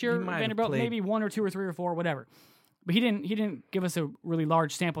game this year? Vanderbilt, maybe 1 or 2 or 3 or 4, whatever. But he didn't give us a really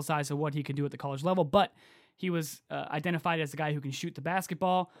large sample size of what he could do at the college level. But he was identified as the guy who can shoot the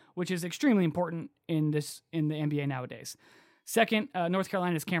basketball, which is extremely important in the NBA nowadays. Second, North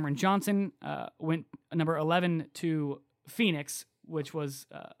Carolina's Cameron Johnson went number 11 to Phoenix, which was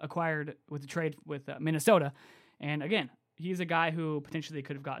acquired with the trade with Minnesota. And again, he's a guy who potentially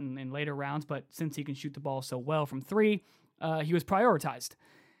could have gotten in later rounds, but since he can shoot the ball so well from 3, he was prioritized.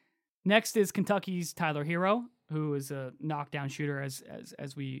 Next is Kentucky's Tyler Hero, who is a knockdown shooter,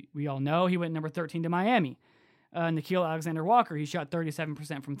 as we all know. He went number 13 to Miami. Nickeil Alexander-Walker, he shot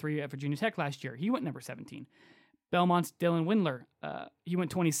 37% from 3 at Virginia Tech last year. He went number 17. Belmont's Dylan Windler, he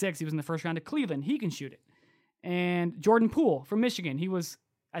went 26. He was in the first round to Cleveland. He can shoot it. And Jordan Poole from Michigan,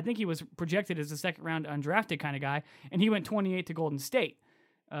 I think he was projected as a second-round undrafted kind of guy, and he went 28 to Golden State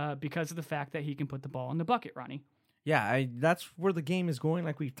because of the fact that he can put the ball in the bucket, Ronnie. Yeah, that's where the game is going,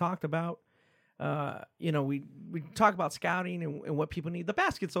 like we've talked about. We talk about scouting and what people need. The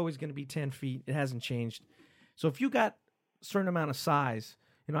basket's always going to be 10 feet. It hasn't changed. So if you got a certain amount of size,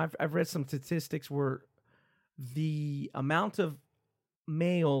 I've read some statistics where the amount of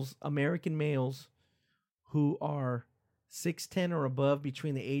males, American males, who are 6'10" or above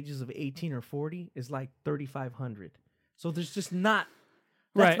between the ages of 18 or 40 is like 3,500. So there's just not,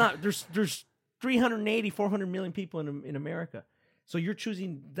 there's 380, 400 million people in America. So you're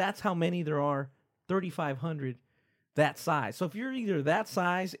choosing, that's how many there are, 3,500, that size. So if you're either that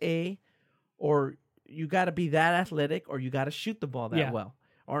size, or you got to be that athletic, or you got to shoot the ball that well.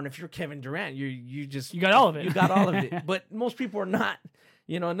 Or if you're Kevin Durant, you got all of it. You got all of it. But most people are not,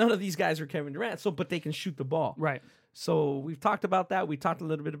 none of these guys are Kevin Durant. So, but they can shoot the ball. Right. So we've talked about that. We talked a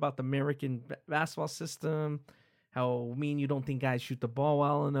little bit about the American basketball system. How you don't think guys shoot the ball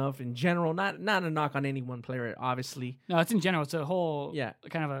well enough in general. Not a knock on any one player, obviously. No, it's in general. It's a whole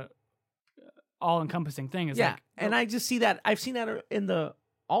kind of a all-encompassing thing. And I just see that. I've seen that in the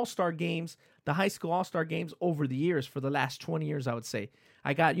All-Star games, the high school All-Star games over the years for the last 20 years, I would say.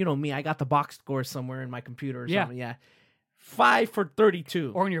 I got, me, I got the box score somewhere in my computer or something. Yeah. 5 for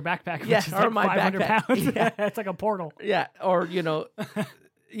 32. Or in your backpack, which is or like my 500 backpack. pounds. Yeah. It's like a portal. Yeah. Or,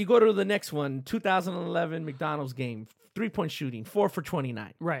 you go to the next one, 2011 McDonald's game, 3-point shooting, 4 for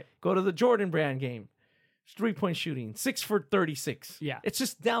 29. Right. Go to the Jordan Brand game, 3-point shooting, 6 for 36. Yeah. It's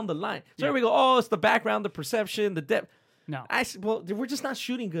just down the line. So here we go, it's the background, the perception, the depth. No. We're just not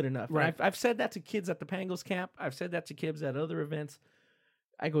shooting good enough. Right. I've said that to kids at the Pangos camp. I've said that to kids at other events.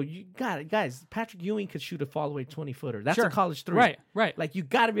 I go, you got it, guys. Patrick Ewing could shoot a fall-away 20-footer. That's a college three. Right. Like, you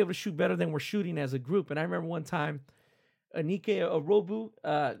got to be able to shoot better than we're shooting as a group. And I remember one time, Anike Orobu,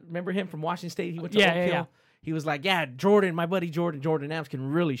 remember him from Washington State? He went to Oak Hill. Yeah. He was like, Jordan, my buddy Jordan Adams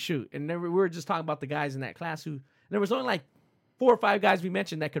can really shoot. And then we were just talking about the guys in that class who, there was only like 4 or 5 guys we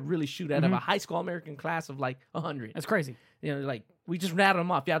mentioned that could really shoot out of a high school American class of like 100. That's crazy. Like, we just rattled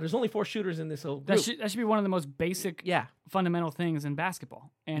them off. Yeah, there's only 4 shooters in this whole group. That should be one of the most basic fundamental things in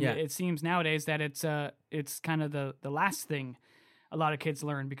basketball. And it seems nowadays that it's kind of the last thing a lot of kids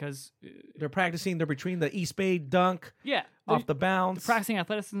learn because they're practicing. They're between the East Bay dunk, off the bounce, practicing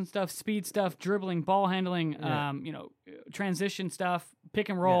athleticism stuff, speed stuff, dribbling, ball handling, transition stuff, pick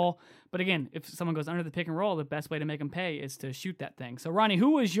and roll. Yeah. But again, if someone goes under the pick and roll, the best way to make them pay is to shoot that thing. So Ronnie,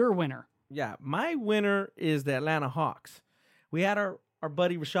 who was your winner? Yeah, my winner is the Atlanta Hawks. We had our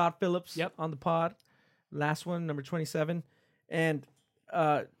buddy Rashad Phillips on the pod, last one, number 27, and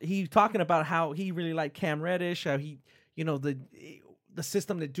he talking about how he really liked Cam Reddish, how he. The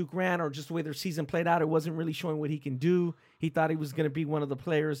system that Duke ran or just the way their season played out, it wasn't really showing what he can do. He thought he was going to be one of the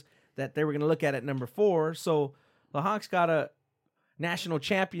players that they were going to look at number 4. So the Hawks got a national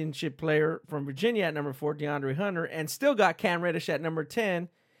championship player from Virginia at number 4, DeAndre Hunter, and still got Cam Reddish at number 10,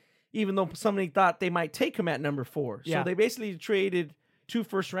 even though somebody thought they might take him at number 4. Yeah. So they basically traded 2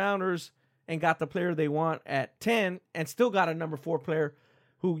 first-rounders and got the player they want at 10 and still got a number 4 player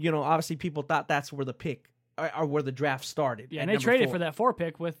who, obviously people thought that's where the pick or where the draft started. Yeah, and they traded 4 for that 4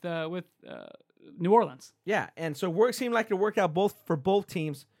 pick with New Orleans. Yeah, and so it seemed like it worked out for both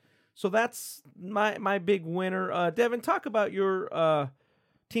teams. So that's my big winner. Devin, talk about your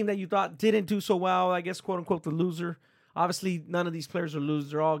team that you thought didn't do so well, I guess, quote unquote, the loser. Obviously, none of these players are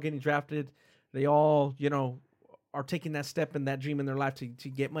losers. They're all getting drafted. They all, are taking that step and that dream in their life to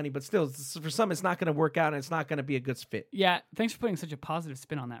get money. But still, for some, it's not going to work out and it's not going to be a good fit. Yeah, thanks for putting such a positive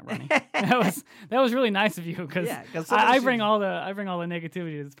spin on that, Ronnie. that was really nice of you because I bring all the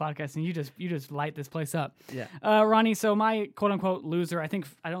negativity to this podcast and you just light this place up. Yeah, Ronnie. So my quote unquote loser, I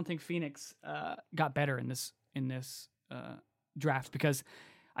don't think Phoenix got better in this draft because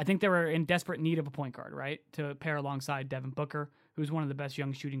I think they were in desperate need of a point guard, right, to pair alongside Devin Booker, who's one of the best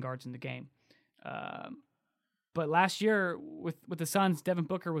young shooting guards in the game. But last year with the Suns, Devin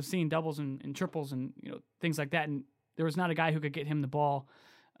Booker was seeing doubles and triples and things like that, and there was not a guy who could get him the ball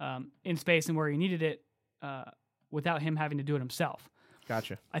in space and where he needed it without him having to do it himself.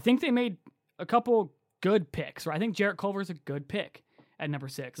 Gotcha. I think they made a couple good picks. Or I think Jarrett Culver's a good pick at number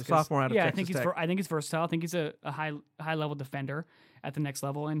 6. The sophomore out of Texas I think he's versatile. I think he's a high level defender at the next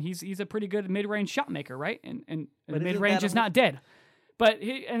level, and he's a pretty good mid range shot maker, right? And the mid range is not dead. But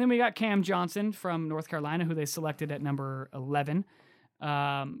and then we got Cam Johnson from North Carolina, who they selected at number 11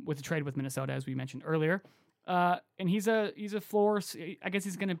 with a trade with Minnesota, as we mentioned earlier. And he's a floor. I guess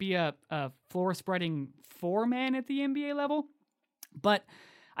he's going to be a floor spreading 4-man at the NBA level. But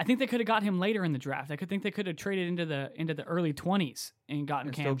I think they could have got him later in the draft. I think they could have traded into the early 20s and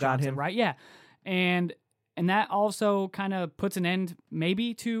gotten Cam Johnson, him. Right? Yeah, and that also kind of puts an end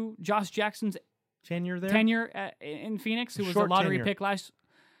maybe to Josh Jackson's tenure in Phoenix, who was a lottery pick was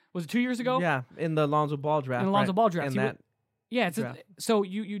it 2 years ago? Yeah, in the Lonzo Ball draft. So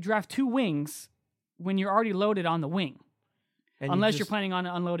you draft 2 wings when you're already loaded on the wing, unless you're planning on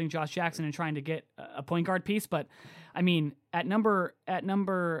unloading Josh Jackson and trying to get a point guard piece. But I mean, at number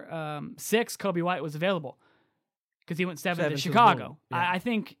 6, Kobe White was available because he went 7 to Chicago. Yeah. I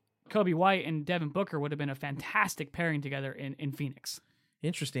think Kobe White and Devin Booker would have been a fantastic pairing together in Phoenix.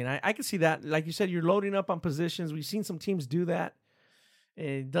 Interesting. I can see that. Like you said, you're loading up on positions. We've seen some teams do that.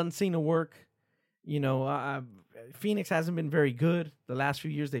 It doesn't seem to work. Phoenix hasn't been very good the last few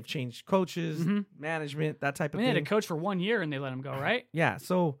years. They've changed coaches, management, that type of thing. They had a coach for 1 year and they let him go, right? Yeah.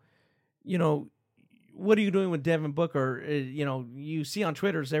 So, what are you doing with Devin Booker? You see on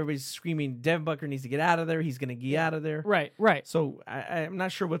Twitter, everybody's screaming, Devin Booker needs to get out of there. He's going to get out of there. Right. So I'm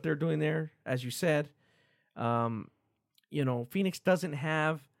not sure what they're doing there, as you said. Phoenix doesn't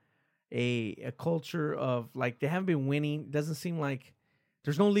have a culture of, like, they haven't been winning. Doesn't seem like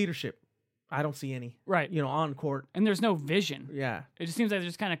there's no leadership. I don't see any. Right. On court. And there's no vision. Yeah. It just seems like they're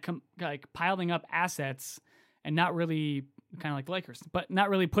just kind of like piling up assets and not really, kind of like the Lakers, but not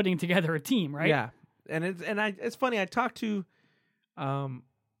really putting together a team, right? Yeah. And it's funny. I talked to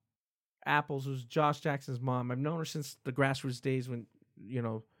Apples, who's Josh Jackson's mom. I've known her since the grassroots days when,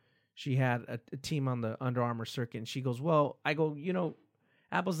 she had a team on the Under Armour circuit. And she goes, well, I go,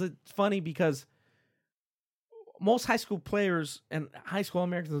 Apples, it's funny because most high school players and high school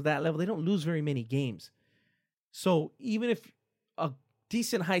Americans at that level, they don't lose very many games. So even if a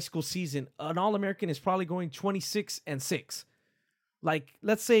decent high school season, an All-American is probably going 26-6. Like,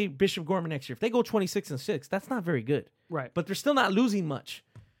 let's say Bishop Gorman next year. If they go 26-6, that's not very good. Right. But they're still not losing much.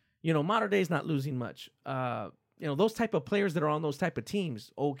 Mater Dei's not losing much. Those type of players that are on those type of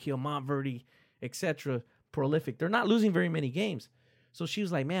teams, Oak Hill, Montverde, etc., prolific, they're not losing very many games. So she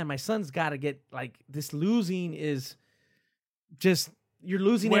was like, man, my son's got to get, like, this losing is just, you're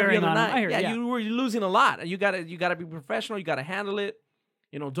losing every other night. You're losing a lot. You got to be professional. You got to handle it.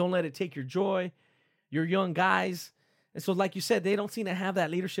 Don't let it take your joy. You're young guys. And so, like you said, they don't seem to have that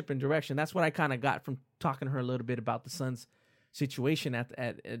leadership and direction. That's what I kind of got from talking to her a little bit about the Suns situation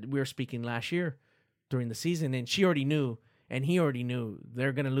at we were speaking last year during the season. And she already knew, and he already knew,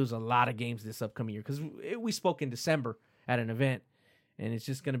 they're going to lose a lot of games this upcoming year. Because we spoke in December at an event. And it's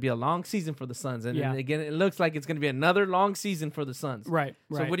just going to be a long season for the Suns. And again, it looks like it's going to be another long season for the Suns. Right.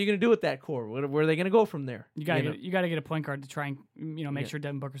 So what are you going to do with that core? Where are they going to go from there? You got to get a point guard to try and make sure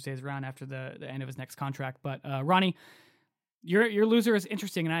Devin Booker stays around after the end of his next contract. But Ronnie, your loser is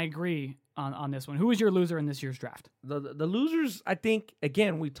interesting, and I agree on this one. Who is your loser in this year's draft? The losers, I think,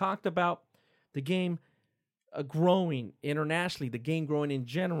 again, we talked about the game growing internationally, the game growing in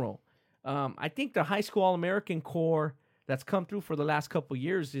general. I think the high school All-American core that's come through for the last couple of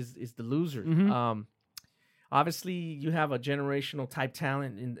years is the loser. Mm-hmm. Obviously, you have a generational type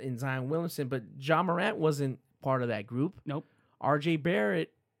talent in Zion Williamson, but Ja Morant wasn't part of that group. Nope. R.J.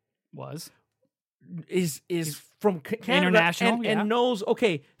 Barrett is from Canada international and knows,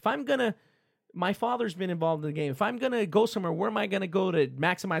 okay, if I'm gonna, my father's been involved in the game. If I'm gonna go somewhere, where am I gonna go to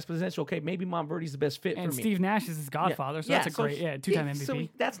maximize potential? Okay, maybe Montverde's the best fit for me. And Steve Nash is his godfather, so that's a great two-time MVP. So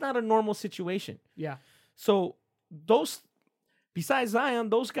that's not a normal situation. Yeah. So those, besides Zion,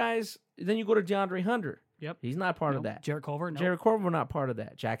 those guys, then you go to DeAndre Hunter. Yep. He's not part of that. Jarrett Culver, Jarrett Culver not part of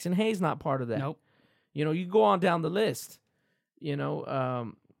that. Jackson Hayes not part of that. Nope. You go on down the list.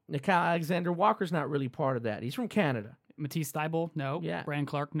 Nickeil Alexander Walker's not really part of that. He's from Canada. Matisse Thybulle, no. Yeah. Brandon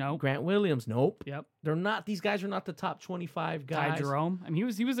Clark, no. Grant Williams, nope. Yep. They're not. These guys are not the top 25 guys. Ty Jerome. I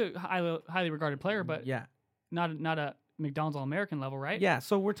mean, he was a highly regarded player, but not a McDonald's All-American level, right? Yeah.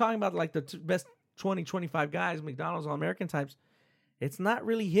 So we're talking about like the best 20, 25 guys, McDonald's All-American types. It's not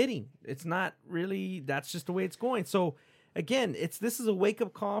really hitting. It's not really. That's just the way it's going. So again, this is a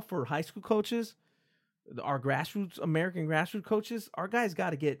wake-up call for high school coaches, our American grassroots coaches. Our guys got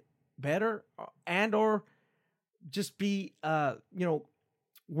to get better and or just be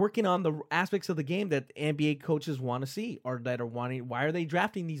working on the aspects of the game that NBA coaches want to see or that are wanting. Why are they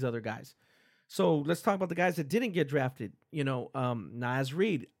drafting these other guys? So let's talk about the guys that didn't get drafted. Naz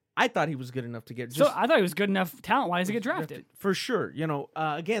Reid. I thought he was good enough to get. So I thought he was good enough talent-wise to get drafted. For sure.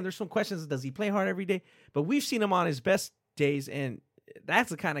 Again, there's some questions. Does he play hard every day? But we've seen him on his best days, and that's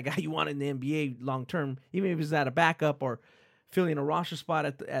the kind of guy you want in the NBA long term, even if he's at a backup or filling a roster spot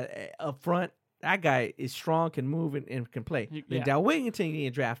at up front. That guy is strong, can move, and can play. Yeah. Then Dow Wigington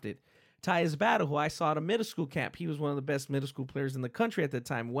get drafted. Tyus Battle, who I saw at a middle school camp, he was one of the best middle school players in the country at the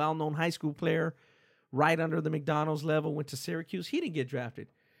time. Well-known high school player, right under the McDonald's level, went to Syracuse. He didn't get drafted.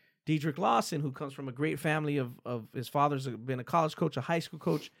 Dedrick Lawson, who comes from a great family of his father's been a college coach, a high school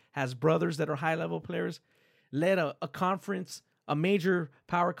coach, has brothers that are high-level players, led a conference, a major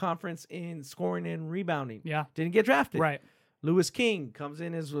power conference in scoring and rebounding. Yeah. Didn't get drafted. Right. Lewis King comes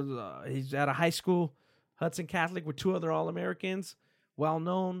in he's at a high school, Hudson Catholic, with two other All-Americans,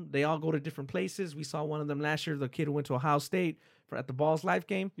 well-known. They all go to different places. We saw one of them last year, the kid who went to Ohio State at the Balls Life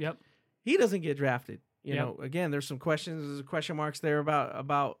game. Yep. He doesn't get drafted. Again, there's some questions, there's question marks there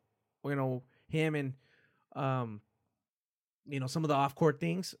about him and some of the off-court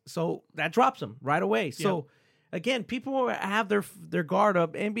things. So that drops him right away. Yep. So again, people have their guard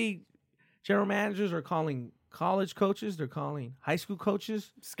up. NBA general managers are calling college coaches, they're calling high school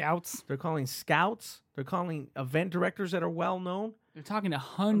coaches scouts, they're calling scouts, they're calling event directors that are well known. They're talking to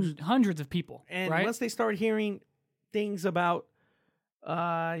hundreds of people, and right? once they start hearing things about,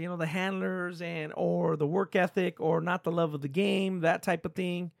 the handlers or the work ethic or not the love of the game, that type of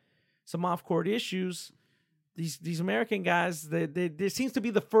thing, some off-court issues, these American guys, they seems to be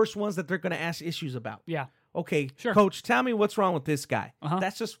the first ones that they're going to ask issues about. Yeah. Okay, sure. Coach, tell me what's wrong with this guy. Uh-huh.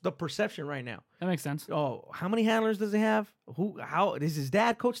 That's just the perception right now. That makes sense. Oh, how many handlers does he have? How does his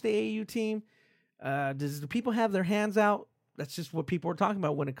dad coach the AAU team? Does the people have their hands out? That's just what people are talking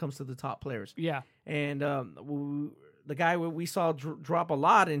about when it comes to the top players. Yeah. And the guy we saw drop a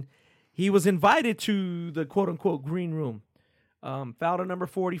lot, and he was invited to the quote-unquote green room. Foul to number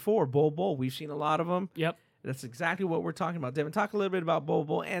 44, Bol. We've seen a lot of them. Yep. That's exactly what we're talking about. Devin, talk a little bit about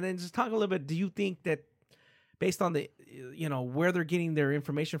Bol, and then just talk a little bit, do you think that based on the, where they're getting their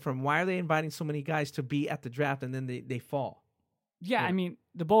information from, why are they inviting so many guys to be at the draft and then they fall? Yeah, I mean,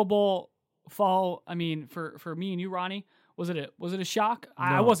 the Bol fall, I mean, for me and you, Ronnie, was it a shock? No.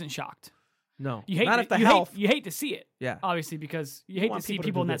 I wasn't shocked. No. You hate not to, if the you health. Hate, you hate to see it. Yeah. Obviously, because you hate to see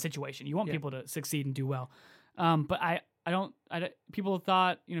people in that situation. You want people to succeed and do well. But people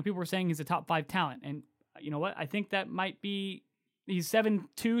thought, people were saying he's a top 5 talent. And you know what? I think that might be, he's 7'2",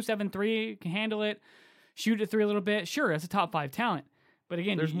 7'3", can handle it, shoot a 3 a little bit. Sure, that's a top 5 talent. But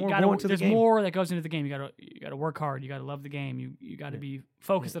again, there's more that goes into the game. You gotta work hard. You gotta love the game. You gotta be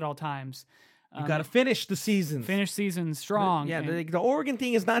focused at all times. You got to finish the season. Finish season strong. The Oregon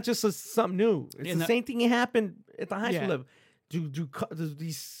thing is not just something new. It's the same thing that happened at the high school level. Do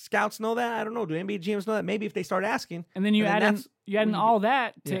these scouts know that? I don't know. Do NBA GMs know that? Maybe if they start asking. And then you add in all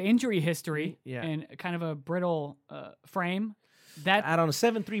that to injury history Yeah. and kind of a brittle frame. That add on a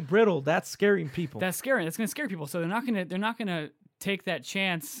 7'3" brittle, that's scaring people. That's scary. That's going to scare people. So they're not going to take that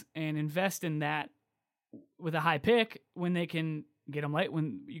chance and invest in that with a high pick when they can get them late.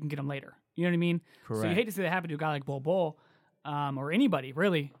 When you can get them later. You know what I mean? Correct. So you hate to see that happen to a guy like Bol, or anybody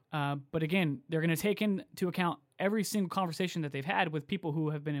really. But again, they're going to take into account every single conversation that they've had with people who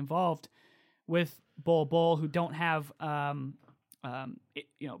have been involved with Bol, who don't have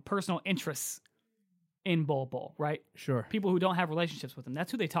personal interests in Bol, right? Sure. People who don't have relationships with him.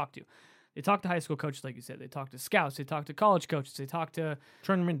 That's who they talk to. They talk to high school coaches, like you said. They talk to scouts. They talk to college coaches. They talk to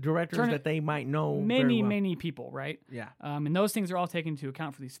tournament directors that they might know very well. Many people, right? Yeah. And those things are all taken into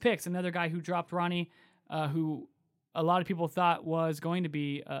account for these picks. Another guy who dropped, Ronnie, who a lot of people thought was going to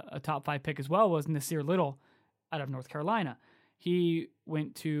be a top 5 pick as well, was Nasir Little out of North Carolina. He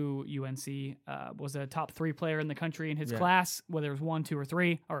went to UNC, was a top 3 player in the country in his class, whether it was 1, 2, or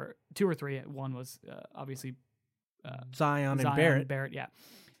 3, or 2 or 3. One was obviously Zion and Barrett, yeah.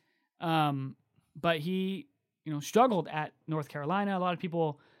 But he, struggled at North Carolina. A lot of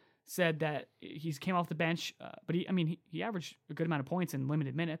people said that he came off the bench, but he averaged a good amount of points in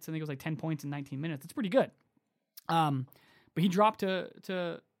limited minutes. I think it was like 10 points in 19 minutes. It's pretty good. But he dropped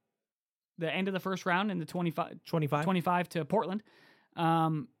to the end of the first round in the 25 to Portland.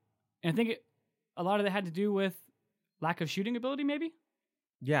 And I think a lot of that had to do with lack of shooting ability, maybe.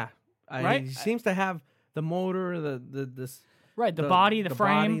 Yeah, right. He seems to have the motor, the body,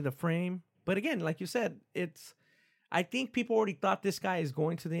 the frame. But again, like you said, I think people already thought this guy is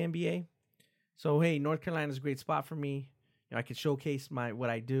going to the NBA. So hey, North Carolina is a great spot for me. I could showcase what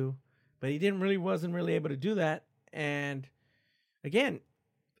I do. But he wasn't really able to do that. And again,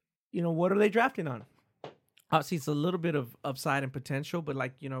 what are they drafting on? Obviously, it's a little bit of upside and potential, but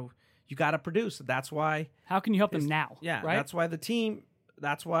you got to produce. That's why. How can you help them now? Yeah, right? That's why the team.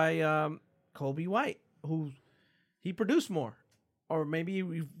 That's why Kobe White, he produced more, or maybe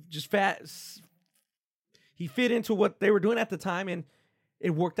he fit into what they were doing at the time, and it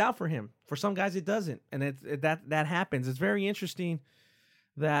worked out for him. For some guys, it doesn't, and that happens. It's very interesting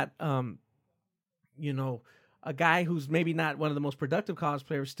that a guy who's maybe not one of the most productive college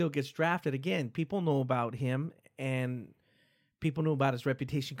players still gets drafted. Again, people know about him, and people know about his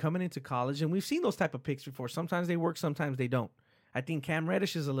reputation coming into college, and we've seen those type of picks before. Sometimes they work, sometimes they don't. I think Cam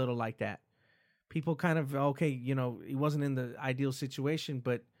Reddish is a little like that. People kind of, he wasn't in the ideal situation,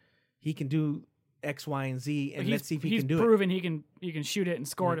 but he can do X, Y, and Z, and let's see if he can do it. He's proven he can shoot it and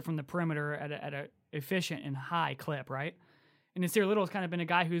score it from the perimeter at a efficient and high clip, right? And Nasir Little has kind of been a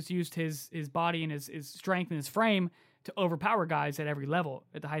guy who's used his body and his strength and his frame to overpower guys at every level,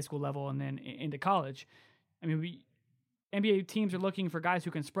 at the high school level and then into college. I mean, NBA teams are looking for guys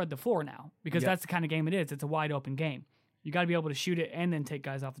who can spread the floor now because that's the kind of game it is. It's a wide open game. You got to be able to shoot it and then take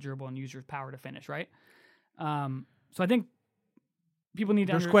guys off the dribble and use your power to finish, right? So I think people need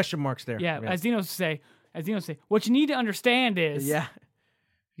to. There's question marks there. Yeah, as Dino say, what you need to understand is, yeah,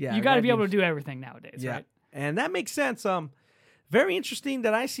 you got to be able to do everything nowadays, right? And that makes sense. Very interesting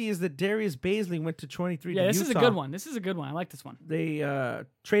that I see is that Darius Baisley went to 23 to this Utah. is a good one. This is a good one. I like this one. They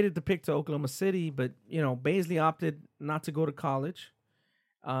traded the pick to Oklahoma City, but, Baisley opted not to go to college.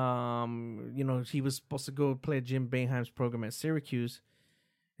 He was supposed to go play at Jim Boeheim's program at Syracuse.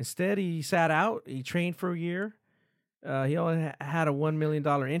 Instead, he sat out. He trained for a year. He only had a $1 million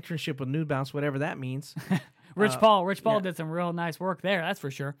internship with New Balance, whatever that means. Rich Paul did some real nice work there, that's for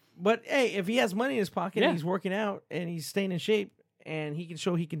sure. But, hey, if he has money in his pocket and he's working out and he's staying in shape and he can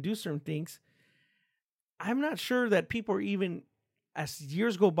show he can do certain things, I'm not sure that people are even, as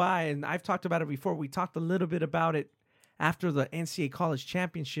years go by, and I've talked about it before, we talked a little bit about it after the NCAA college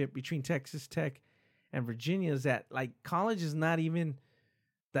championship between Texas Tech and Virginia, is that, like, college is not even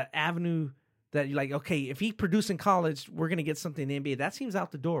the avenue that you're like, okay, if he produced in college, we're going to get something in the NBA. That seems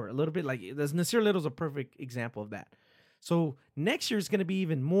out the door a little bit. Like, Nasir Little's a perfect example of that. So next year is going to be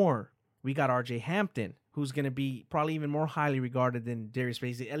even more. We got RJ Hampton, who's going to be probably even more highly regarded than Darius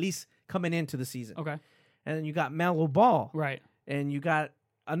Baisley, at least coming into the season. Okay. And then you got Melo Ball. Right. And you got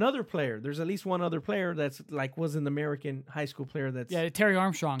another player. There's at least one other player that's like was an American high school player. That's Terry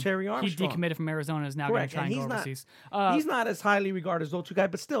Armstrong. He decommitted from Arizona, is now going to try and go overseas. He's not as highly regarded as those two guys,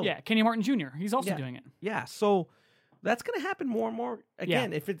 but still. Yeah, Kenny Martin Jr. He's also doing it. Yeah, so that's going to happen more and more.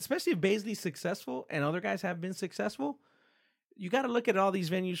 Again, especially if Baisley's successful and other guys have been successful, you got to look at all these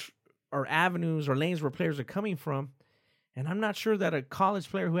venues or avenues or lanes where players are coming from. And I'm not sure that a college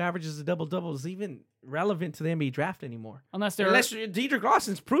player who averages a double-double is even relevant to the NBA draft anymore. Unless Dedrick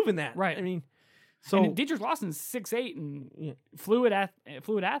Lawson's proven that. Right. I mean, so Dedrick Lawson's 6'8" and fluid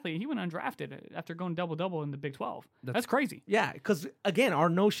athlete. He went undrafted after going double-double in the Big 12. That's crazy. Yeah, because, again, our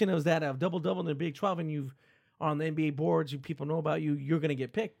notion is that of double-double in the Big 12 and you've on the NBA boards, people know about you, you're going to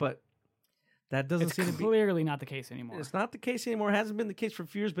get picked, but that doesn't seem to be... clearly not the case anymore. It's not the case anymore. It hasn't been the case for a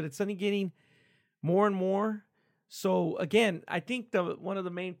few years, but it's suddenly getting more and more. So, again, I think one of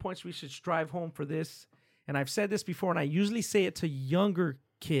the main points we should strive home for this, and I've said this before, and I usually say it to younger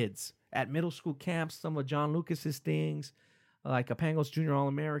kids at middle school camps, some of John Lucas's things, like a Pangos Junior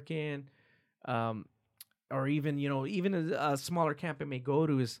All-American, or even a smaller camp it may go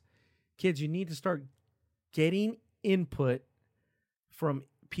to, is, kids, you need to start getting input from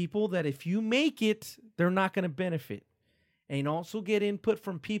people that if you make it, they're not going to benefit. And also get input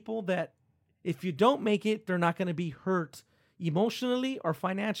from people that if you don't make it, they're not going to be hurt emotionally or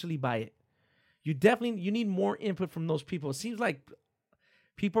financially by it. You need more input from those people. It seems like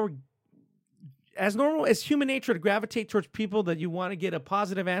people are, as normal as human nature, to gravitate towards people that you want to get a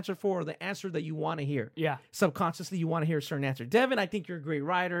positive answer for or the answer that you want to hear. Yeah. Subconsciously, you want to hear a certain answer. Devin, I think you're a great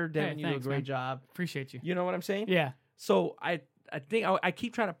writer. Devin, you do a great job. Appreciate you. You know what I'm saying? Yeah. So I think I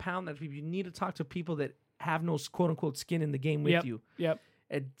keep trying to pound that people. You need to talk to people that have no quote-unquote skin in the game with you. Yep.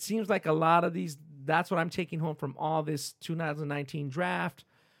 It seems like a lot of these, that's what I'm taking home from all this 2019 draft.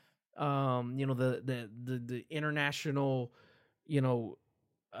 The international,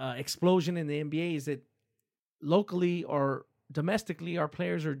 explosion in the NBA is that locally or domestically, our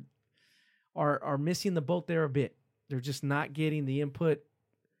players are missing the boat there a bit. They're just not getting the input,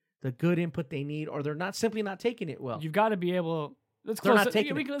 the good input they need, or they're not simply not taking it well. You've got to be able. Let's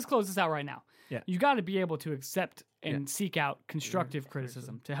close this out right now. Yeah. You've got to be able to accept and seek out constructive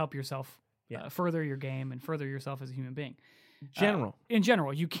criticism to help yourself further your game and further yourself as a human being. In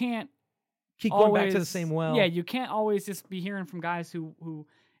general, you can't keep going back to the same well. Yeah, you can't always just be hearing from guys who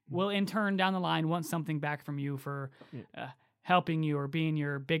will in turn down the line want something back from you for helping you or being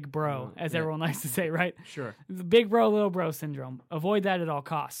your big bro, as everyone likes to say, right? Sure. The big bro, little bro syndrome. Avoid that at all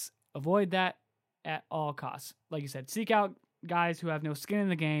costs. Avoid that at all costs. Like you said, seek out guys who have no skin in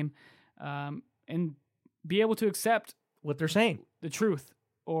the game, and be able to accept what they're saying, the truth.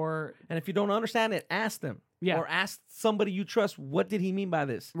 And if you don't understand it, ask them. Yeah. Or ask somebody you trust, what did he mean by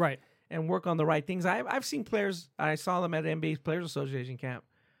this? Right. And work on the right things. I've seen players, I saw them at the NBA Players Association camp.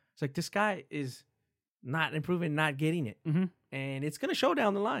 It's like, this guy is not improving, not getting it. Mm-hmm. And it's going to show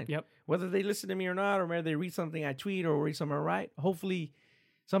down the line. Yep. Whether they listen to me or not, or whether they read something I tweet or read something I write, hopefully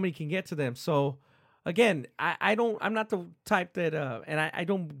somebody can get to them. So, again, I'm not the type that, and I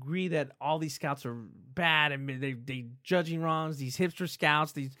don't agree that all these scouts are bad and they judging wrongs, these hipster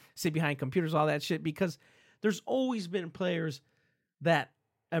scouts, these sit behind computers, all that shit, because there's always been players that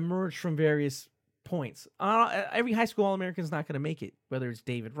emerge from various points. Every high school All-American is not going to make it, whether it's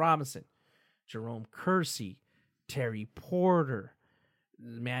David Robinson, Jerome Kersey, Terry Porter,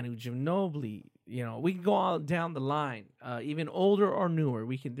 Manu Ginobili. We can go all down the line, even older or newer.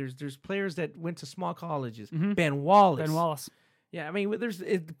 There's players that went to small colleges. Mm-hmm. Ben Wallace. Yeah, I mean,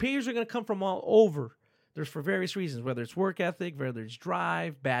 the players are going to come from all over. There's for various reasons, whether it's work ethic, whether it's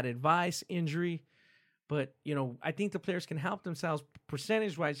drive, bad advice, injury. But, I think the players can help themselves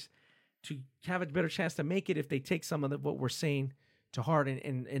percentage-wise to have a better chance to make it if they take some of what we're saying to heart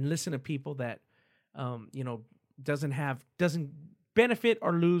and listen to people that, doesn't benefit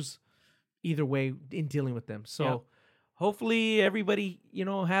or lose either way in dealing with them. So hopefully everybody,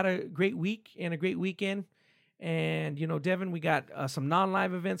 had a great week and a great weekend. And, Devin, we got some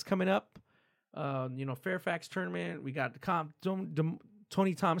non-live events coming up. Fairfax tournament. We got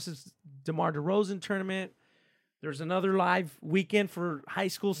Tony Thomas's DeMar DeRozan tournament. There's another live weekend for high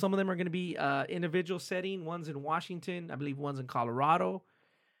school. Some of them are going to be individual setting. One's in Washington. I believe one's in Colorado.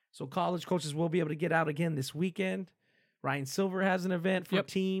 So college coaches will be able to get out again this weekend. Ryan Silver has an event for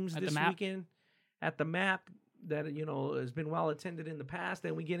teams this weekend at the MAP that, has been well attended in the past.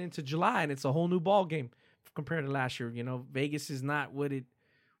 Then we get into July, and it's a whole new ball game compared to last year. Vegas is not what it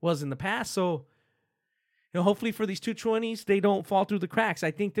was in the past. So, hopefully for these 220s, they don't fall through the cracks.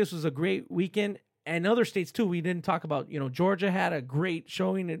 I think this was a great weekend. And other states, too, we didn't talk about. Georgia had a great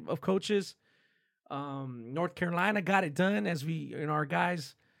showing of coaches. North Carolina got it done as our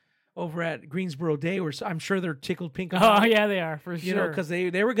guys over at Greensboro Day, where I'm sure they're tickled pink. Oh, yeah, they are, for sure. Because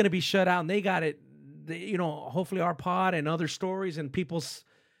they were going to be shut out, and they got it. Hopefully our pod and other stories and people's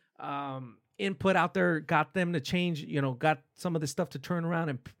input out there got them to change, got some of this stuff to turn around.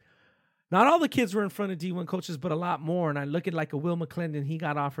 And not all the kids were in front of D1 coaches, but a lot more. And I look at like a Will McClendon, he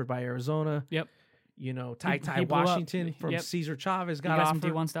got offered by Arizona. Yep. Ty Washington from Cesar Chavez got offered.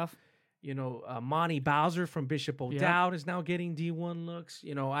 Some D1 stuff. Monty Bowser from Bishop O'Dowd is now getting D1 looks.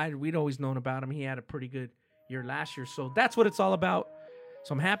 We'd always known about him. He had a pretty good year last year. So that's what it's all about.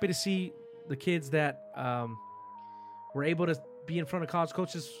 So I'm happy to see the kids that were able to be in front of college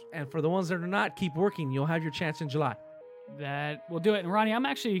coaches. And for the ones that are not, keep working. You'll have your chance in July. That will do it. And Ronnie, I'm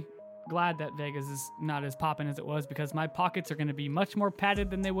actually glad that Vegas is not as popping as it was, because my pockets are going to be much more padded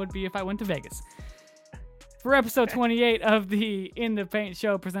than they would be if I went to Vegas. For episode 28 of the In the Paint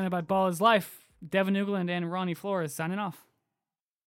show presented by Ball is Life, Devin Newgland and Ronnie Flores signing off.